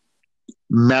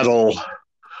metal.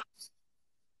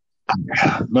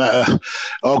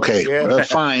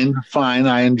 Fine.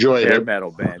 I enjoyed hair it.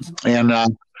 Metal bands, and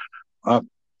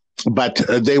but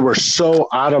they were so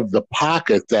out of the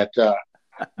pocket that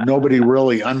nobody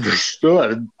really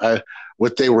understood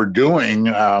what they were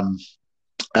doing.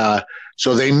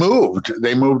 So they moved.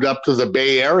 They moved up to the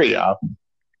Bay Area,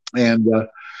 and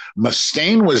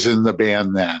Mustaine was in the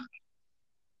band then.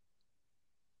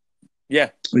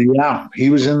 Yeah, he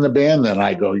was in the band then.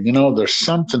 I go, there's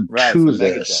something to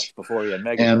this. Before he had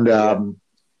and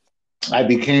I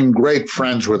became great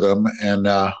friends with them, and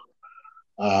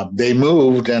they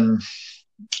moved, and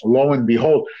lo and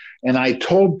behold, and I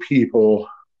told people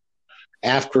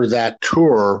after that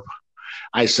tour,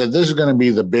 I said, this is going to be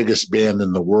the biggest band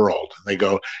in the world. They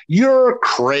go, you're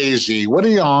crazy. What are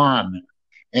you on?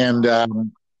 And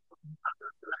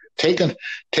take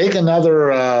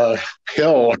another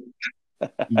pill.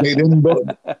 They didn't.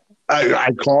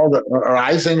 I called it, or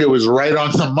I think it was right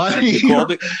on the money.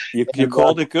 You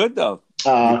called it good, though.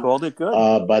 You called it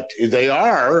good. But they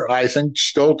are, I think,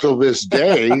 still till this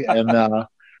day. And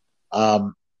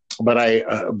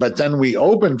but then we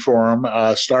opened for them,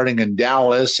 starting in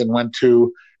Dallas, and went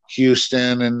to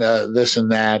Houston and this and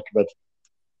that. But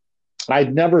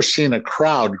I'd never seen a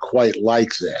crowd quite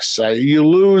like this. You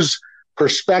lose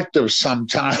perspective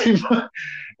sometime,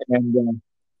 and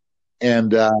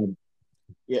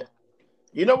yeah.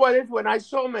 You know what? When I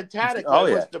saw Metallica,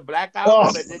 it was the Black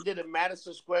Album, and they did a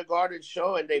Madison Square Garden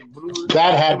show, and they blew.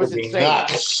 That had to be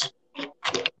nuts.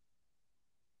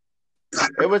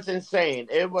 It was insane.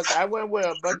 I went with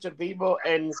a bunch of people,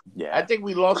 and I think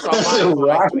we lost our minds for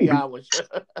like 3 hours.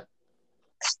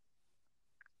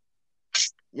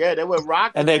 Yeah, they were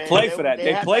rocking. And they played for that.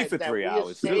 They played for 3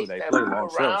 hours too. They played long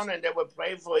shows. And they would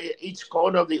play for each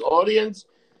corner of the audience.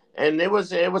 And it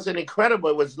was an incredible.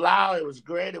 It was loud. It was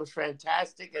great. It was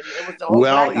fantastic. And it was the whole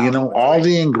all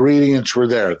the ingredients were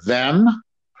there. Them,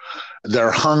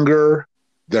 their hunger,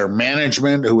 their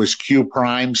management, who was Q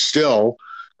Prime, still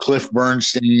Cliff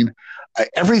Bernstein.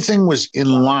 Everything was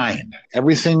in line.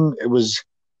 Everything was,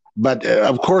 but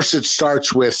of course it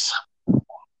starts with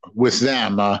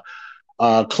them.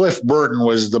 Cliff Burton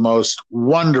was the most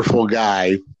wonderful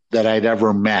guy that I'd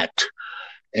ever met,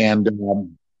 and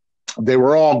they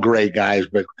were all great guys,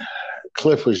 but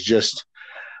Cliff was just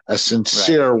a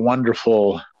sincere,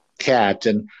 wonderful cat,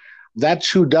 and that's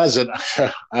who does it.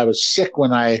 I was sick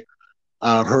when I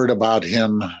heard about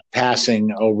him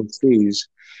passing overseas,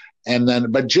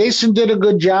 but Jason did a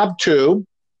good job too,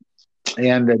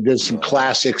 and did some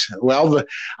classics. Well,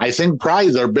 I think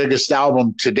probably their biggest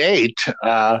album to date,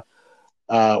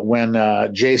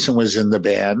 when Jason was in the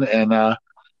band, and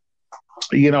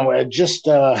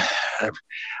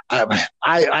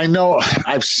I know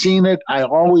I've seen it. I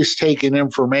always take in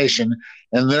information,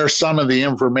 and there's some of the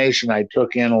information I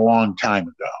took in a long time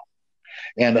ago.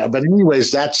 And but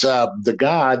anyways, that's the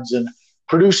Gods, and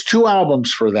produced 2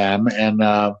 albums for them, and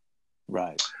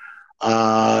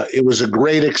it was a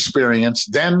great experience.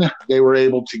 Then they were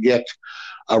able to get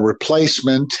a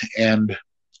replacement, and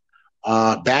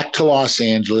back to Los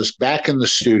Angeles, back in the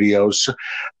studios.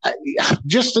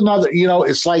 Just another,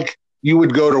 it's like you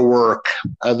would go to work.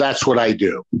 That's what I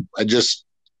do.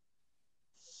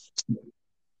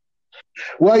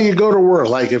 You go to work.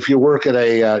 Like if you work at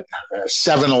a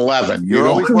 7-Eleven, you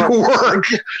go to work.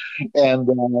 And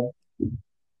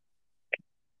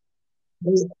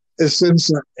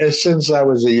since I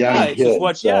was a young kid.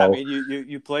 I mean,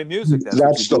 you play music. That's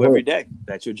what you do every day.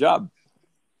 That's your job.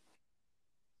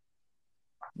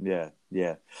 Yeah.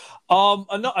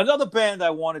 Another band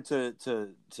I wanted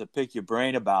to pick your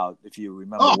brain about, if you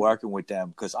remember working with them,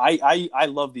 because I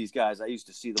love these guys. I used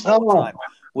to see them all the time.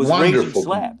 Was Raging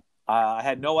Slab. I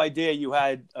had no idea you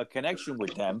had a connection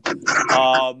with them.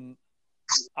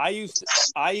 I used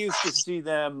to see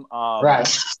them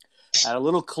at a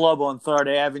little club on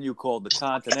 3rd Avenue called the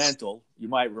Continental. You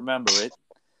might remember it.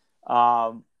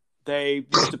 They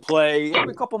used to play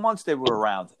every couple months. They were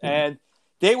around, and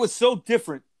they were so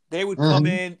different. They would come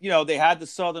in, they had the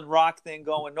Southern rock thing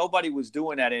going. Nobody was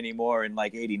doing that anymore in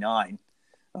like 89.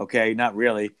 Okay, not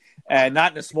really, and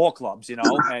not in the small clubs,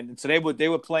 And so they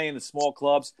were playing the small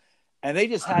clubs, and they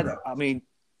just had. I mean,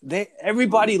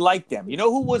 everybody liked them. You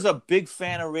know who was a big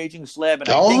fan of Raging Slab, and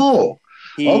I think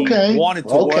he wanted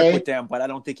to work with them, but I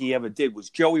don't think he ever did. Was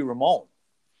Joey Ramone.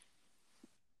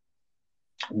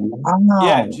 Wow.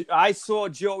 Yeah, I saw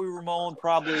Joey Ramone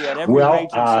probably at every Raging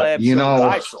Slab show that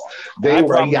I saw.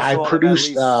 I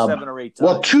produced 7 or 8 times.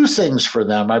 Well, 2 things for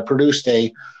them. I produced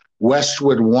a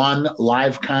Westwood One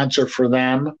live concert for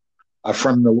them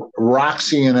from the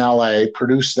Roxy in LA.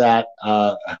 Produced that,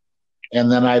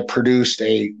 and then I produced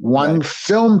one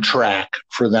film track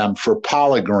for them for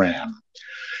Polygram,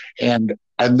 and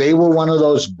they were one of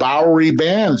those Bowery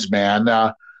bands, man.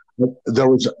 There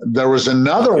was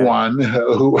another one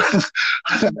who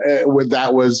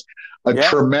that was a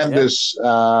tremendous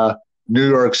New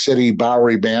York City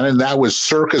Bowery band, and that was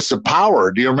Circus of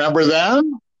Power. Do you remember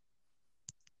them?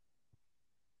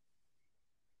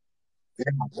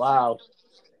 Wow.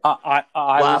 I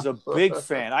was a big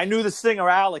fan. I knew the singer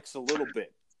Alex a little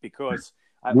bit because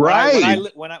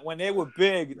when they were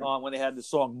big, when they had the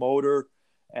song Motor,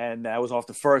 and that was off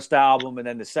the first album, and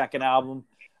then the second album,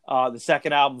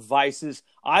 Vices.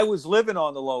 I was living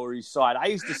on the Lower East Side. I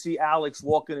used to see Alex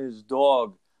walking his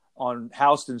dog on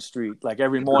Houston Street like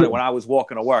every morning when I was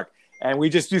walking to work, and we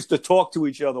just used to talk to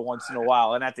each other once in a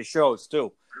while, and at the shows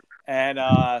too. And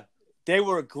they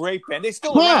were a great band. They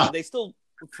still around. They still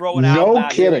throw an album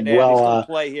out here and there. Well, they still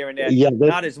play here and there. Yeah,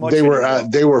 not as much. They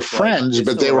were friends,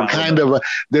 but they were kind of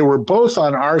they were both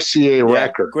on RCA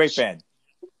Records. Great band.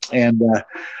 And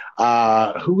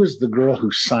who was the girl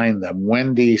who signed them?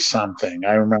 Wendy something.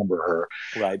 I remember her.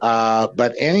 Right.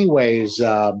 But anyways,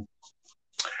 I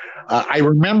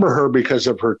remember her because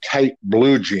of her tight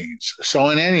blue jeans.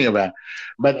 So in any event,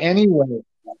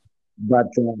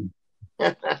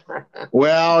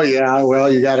 well,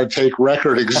 you got to take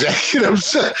record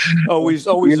executives. always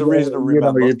a reason to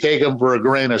remember. You take them for a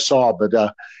grain of salt.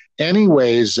 But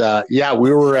anyways, we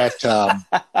were at,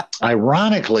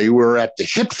 ironically, we were at the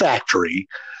Hit Factory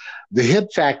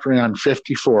on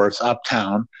 54th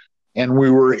Uptown. And we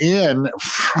were in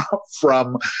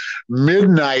from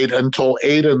midnight until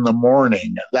 8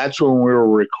 a.m. That's when we were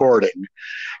recording.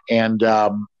 And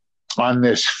on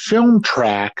this film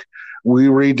track, we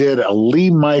redid a Lee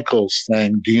Michaels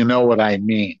thing. Do you know what I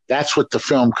mean? That's what the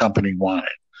film company wanted.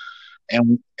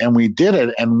 And we did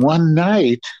it. And one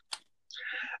night,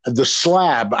 the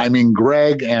Slab,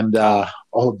 Greg and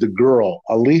the girl,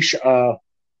 Alicia,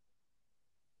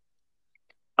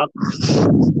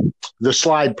 the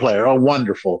slide player,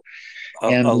 wonderful.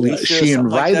 And Alicia, she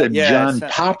invited John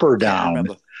Popper down.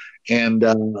 And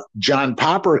John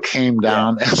Popper came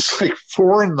down. And it's like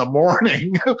 4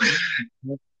 a.m.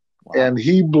 And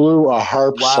he blew a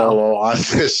harp solo on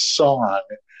this song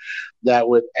that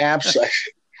would absolutely,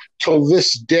 till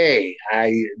this day,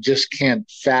 I just can't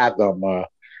fathom.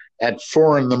 At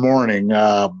 4 a.m,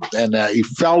 and he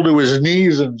fell to his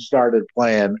knees and started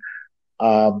playing.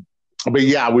 But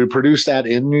we produced that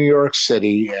in New York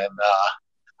City, and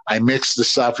I mixed the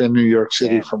stuff in New York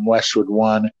City from Westwood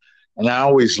One, and I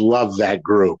always loved that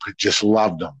group. I just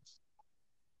loved them.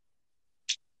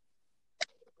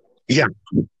 Yeah.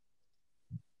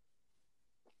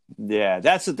 Yeah,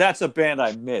 that's a band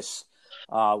I miss.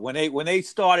 When they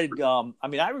started,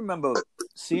 I remember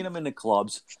seeing them in the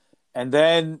clubs, and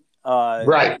then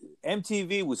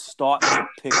MTV was starting to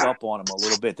pick up on them a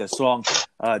little bit. Their song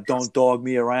 "Don't Dog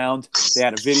Me Around," they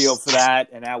had a video for that,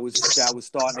 and that was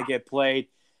starting to get played.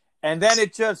 And then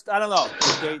it just, I don't know.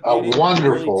 They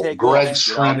wonderful, really Greg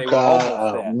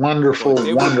Strenka, wonderful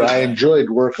wonder. I enjoyed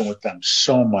working with them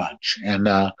so much, and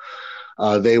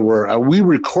they were. We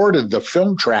recorded the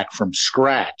film track from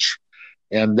scratch,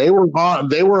 and they were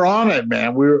on it,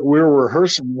 man. We were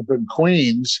rehearsing up in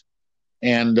Queens.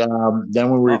 And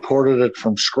then we recorded it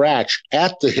from scratch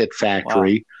at the Hit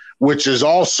Factory, which is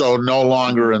also no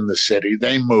longer in the city.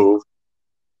 They moved.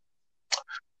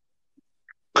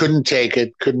 Couldn't take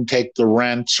the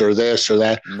rents or this or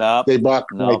that. Nope. They bought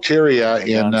Criteria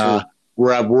in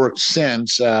where I've worked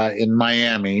since in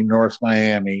Miami, North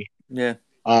Miami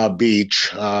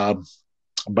Beach.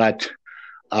 But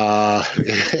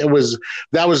that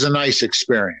was a nice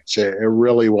experience. It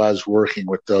really was working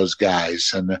with those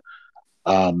guys. And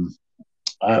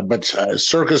but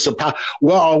Circus of Power.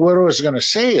 Well, what I was going to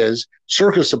say is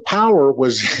Circus of Power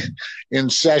was in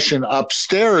session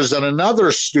upstairs in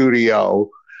another studio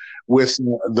with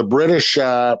the British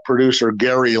producer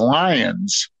Gary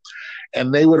Lyons,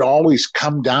 and they would always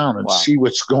come down and see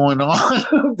what's going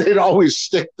on. They'd always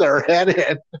stick their head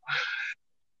in.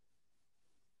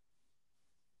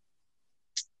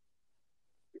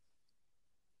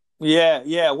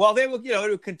 Yeah. Well, they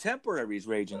were contemporaries,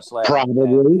 Raging Slab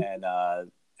Probably.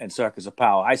 and Circus of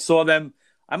Power. I saw them.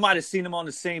 I might have seen them on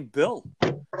the same bill.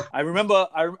 I remember.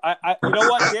 I you know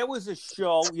what? There was a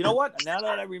show. You know what? Now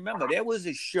that I remember, there was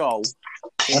a show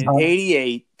in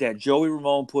 '88 that Joey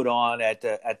Ramone put on at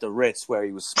the Ritz where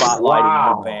he was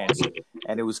spotlighting the bands,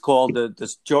 and it was called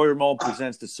the Joey Ramone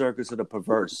Presents the Circus of the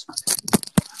Perverse.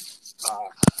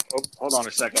 Hold on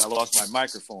a second. I lost my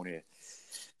microphone here.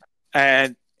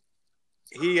 And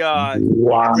he Raging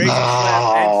Slab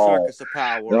and Circus of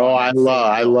Power. No,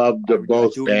 I loved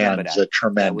both bands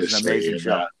tremendously. That was an amazing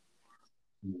show.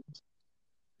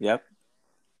 Yep.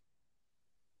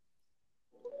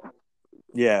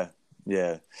 Yeah.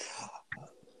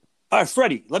 All right,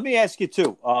 Freddie, let me ask you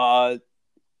too.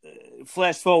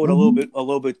 Flash forward a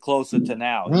little bit closer to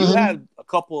now. You had a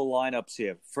couple of lineups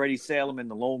here: Freddie Salem and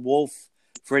the Lone Wolf,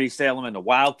 Freddie Salem and the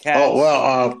Wildcats. Oh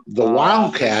well, the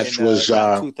Wildcats was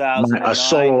a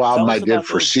solo album I did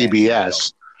for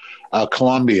CBS,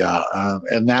 Columbia,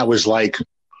 and that was like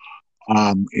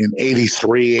in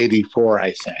 '83, '84,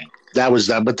 I think. That was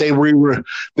that, but they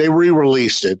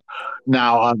re-released it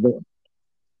now.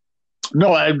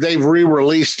 They've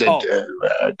re-released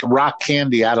it. Rock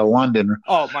Candy out of London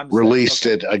released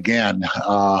it again,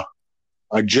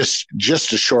 just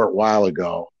a short while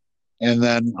ago, and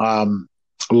then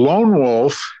Lone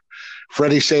Wolf,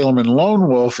 Freddie Salem and Lone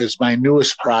Wolf is my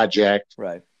newest project.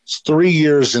 Right, it's 3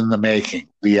 years in the making.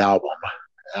 The album,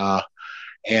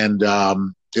 and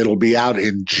it'll be out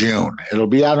in June. It'll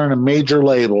be out on a major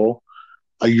label,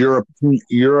 Europe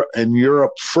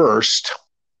first.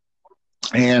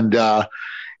 And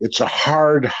it's a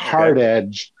hard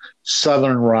edge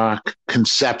Southern rock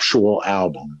conceptual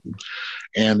album.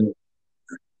 And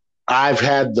I've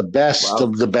had the best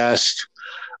of the best.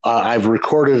 I've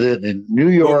recorded it in New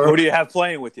York. Who do you have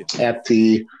playing with you? At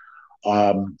the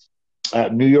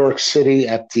New York City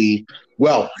it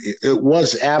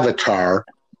was Avatar.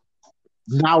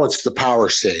 Now it's the Power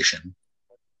Station.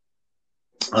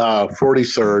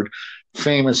 43rd,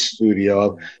 famous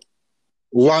studio.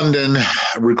 London,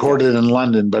 recorded in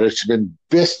London, but it's been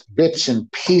bits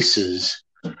and pieces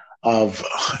of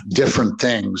different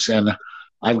things. And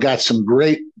I've got some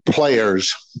great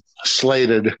players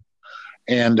slated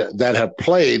and that have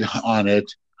played on it.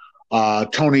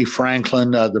 Tony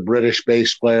Franklin, the British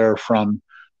bass player from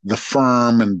The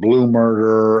Firm and Blue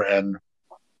Murder, and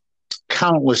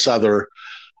countless other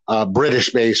British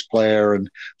bass player, and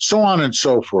so on and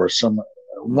so forth. Some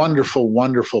wonderful,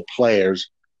 wonderful players.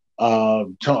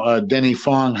 Denny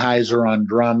Fongheiser on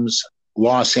drums,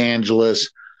 Los Angeles,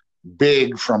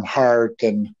 Big from Heart,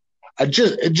 and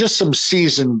just some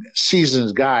seasoned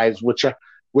guys, which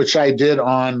I did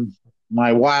on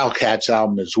my Wildcats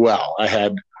album as well. I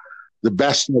had the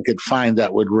best I could find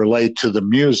that would relate to the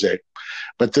music,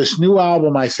 but this new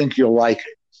album, I think you'll like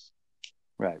it.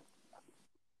 Right.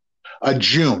 In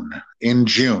June,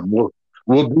 we'll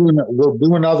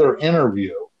do another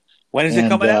interview. When is it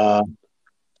coming out?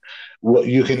 Well,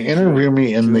 you can interview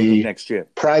me in the next year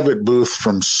private booth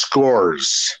from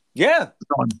Scores. Yeah.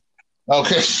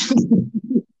 Okay.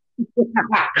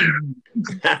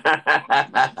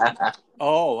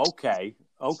 Oh, okay.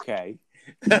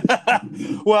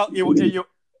 Well,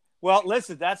 well,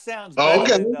 listen, that sounds better.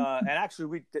 Okay. And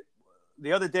actually,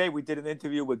 the other day we did an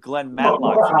interview with Glenn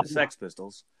Matlock from the Sex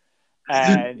Pistols.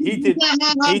 And he did the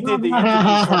interview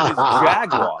from his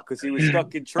Jaguar because he was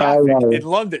stuck in traffic in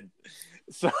London.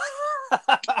 So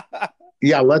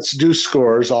yeah, let's do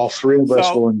Scores. All three of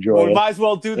us will enjoy it. We might as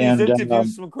well do these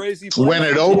interviews from crazy places. When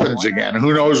it opens again.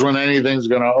 Who knows when anything's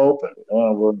going to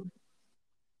open?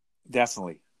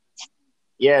 Definitely.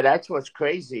 Yeah, that's what's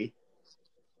crazy.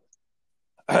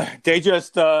 We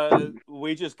just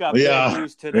got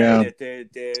news today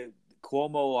that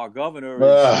Cuomo, our governor,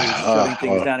 is shutting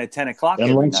things down at 10 o'clock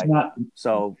every night.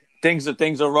 So things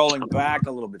are rolling back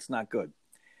a little bit. It's not good.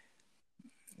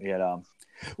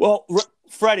 Well,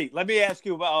 Freddie, let me ask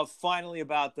you finally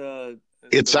about the.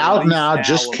 It's out now.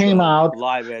 Just came out.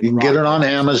 You can get it on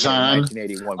Amazon.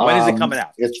 1981. When is it coming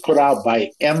out? It's put out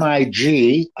by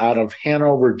MIG out of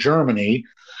Hanover, Germany,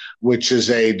 which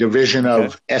is a division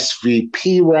of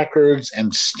SVP Records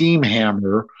and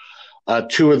Steamhammer,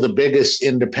 two of the biggest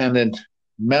independent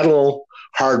metal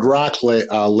hard rock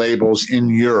labels in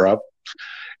Europe.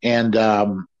 And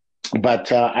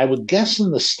but I would guess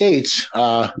in the States,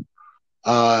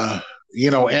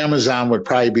 Amazon would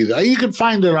probably be there. You can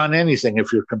find it on anything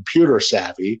if you're computer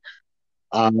savvy.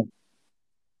 Yeah,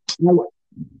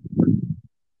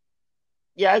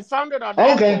 I found it on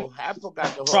Apple. Apple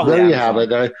got the whole. There you have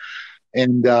it.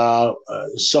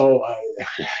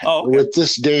 With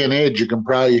this day and age, you can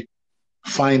probably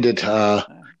find it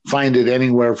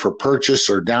anywhere for purchase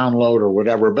or download or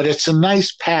whatever. But it's a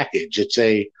nice package. It's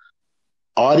a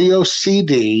audio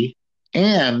CD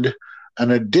and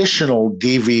an additional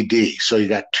DVD. So you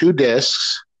got 2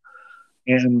 discs,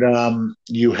 and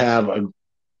you have a.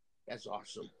 That's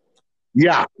awesome.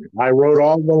 Yeah, I wrote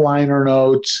all the liner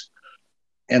notes,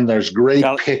 and there's great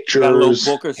pictures. Got a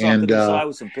little book or something and inside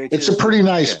with some pictures. it's a pretty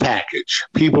nice package.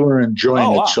 People are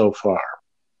enjoying it so far.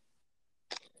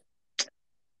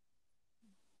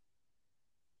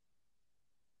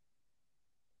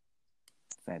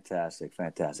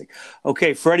 Fantastic.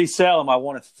 Okay, Freddie Salem, I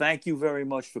want to thank you very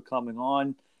much for coming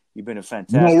on. You've been a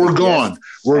fantastic No, we're guest.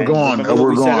 We're going.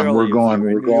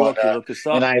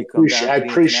 And I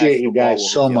appreciate you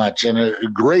guys so much.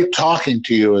 And great talking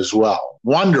to you as well.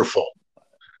 Wonderful.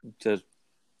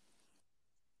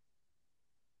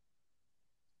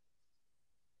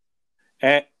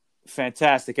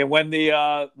 Fantastic. And when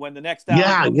the next album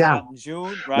comes out in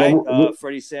June, right?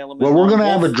 Freddie Salem. Well, we're going to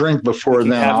have a drink before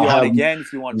then. I'll have again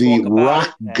if you want to the talk about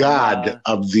rock god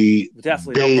of the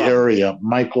Bay Area,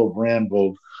 Michael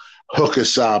Brandvold, hook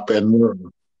us up, and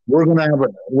we're going to have a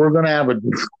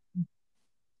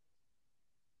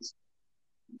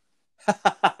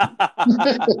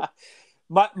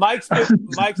Mike's been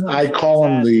I call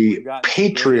him the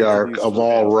patriarch of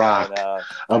all rock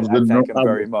of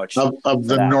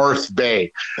the North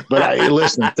Bay. But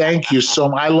listen, thank you so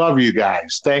much. I love you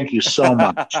guys. Thank you so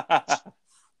much.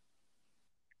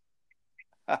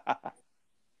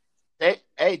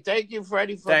 Hey, thank you,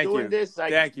 Freddie, for doing this.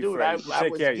 Thank you, Freddie. I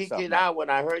was geeking out when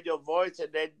I heard your voice,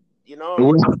 and then you're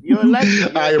a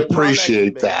legend. I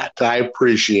appreciate that. I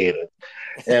appreciate it.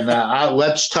 And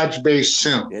let's touch base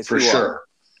soon for sure.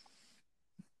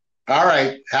 All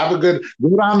right. Have a good.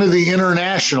 Get on to the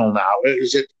international now.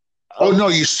 Is it? Oh no,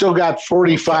 you still got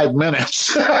 45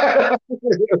 minutes. Oh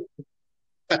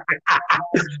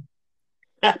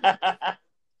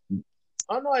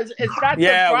no, it's not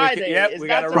the Friday. We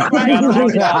got to run.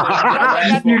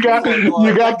 You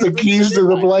got the keys to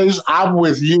the place. I'm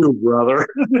with you, brother.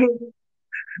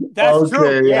 That's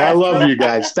true. Yeah, I love you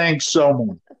guys. Thanks so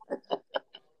much.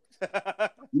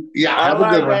 Yeah, have a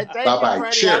good one. Bye bye.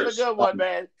 Cheers. Have a good one,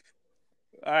 man.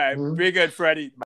 All right, be good, Freddie.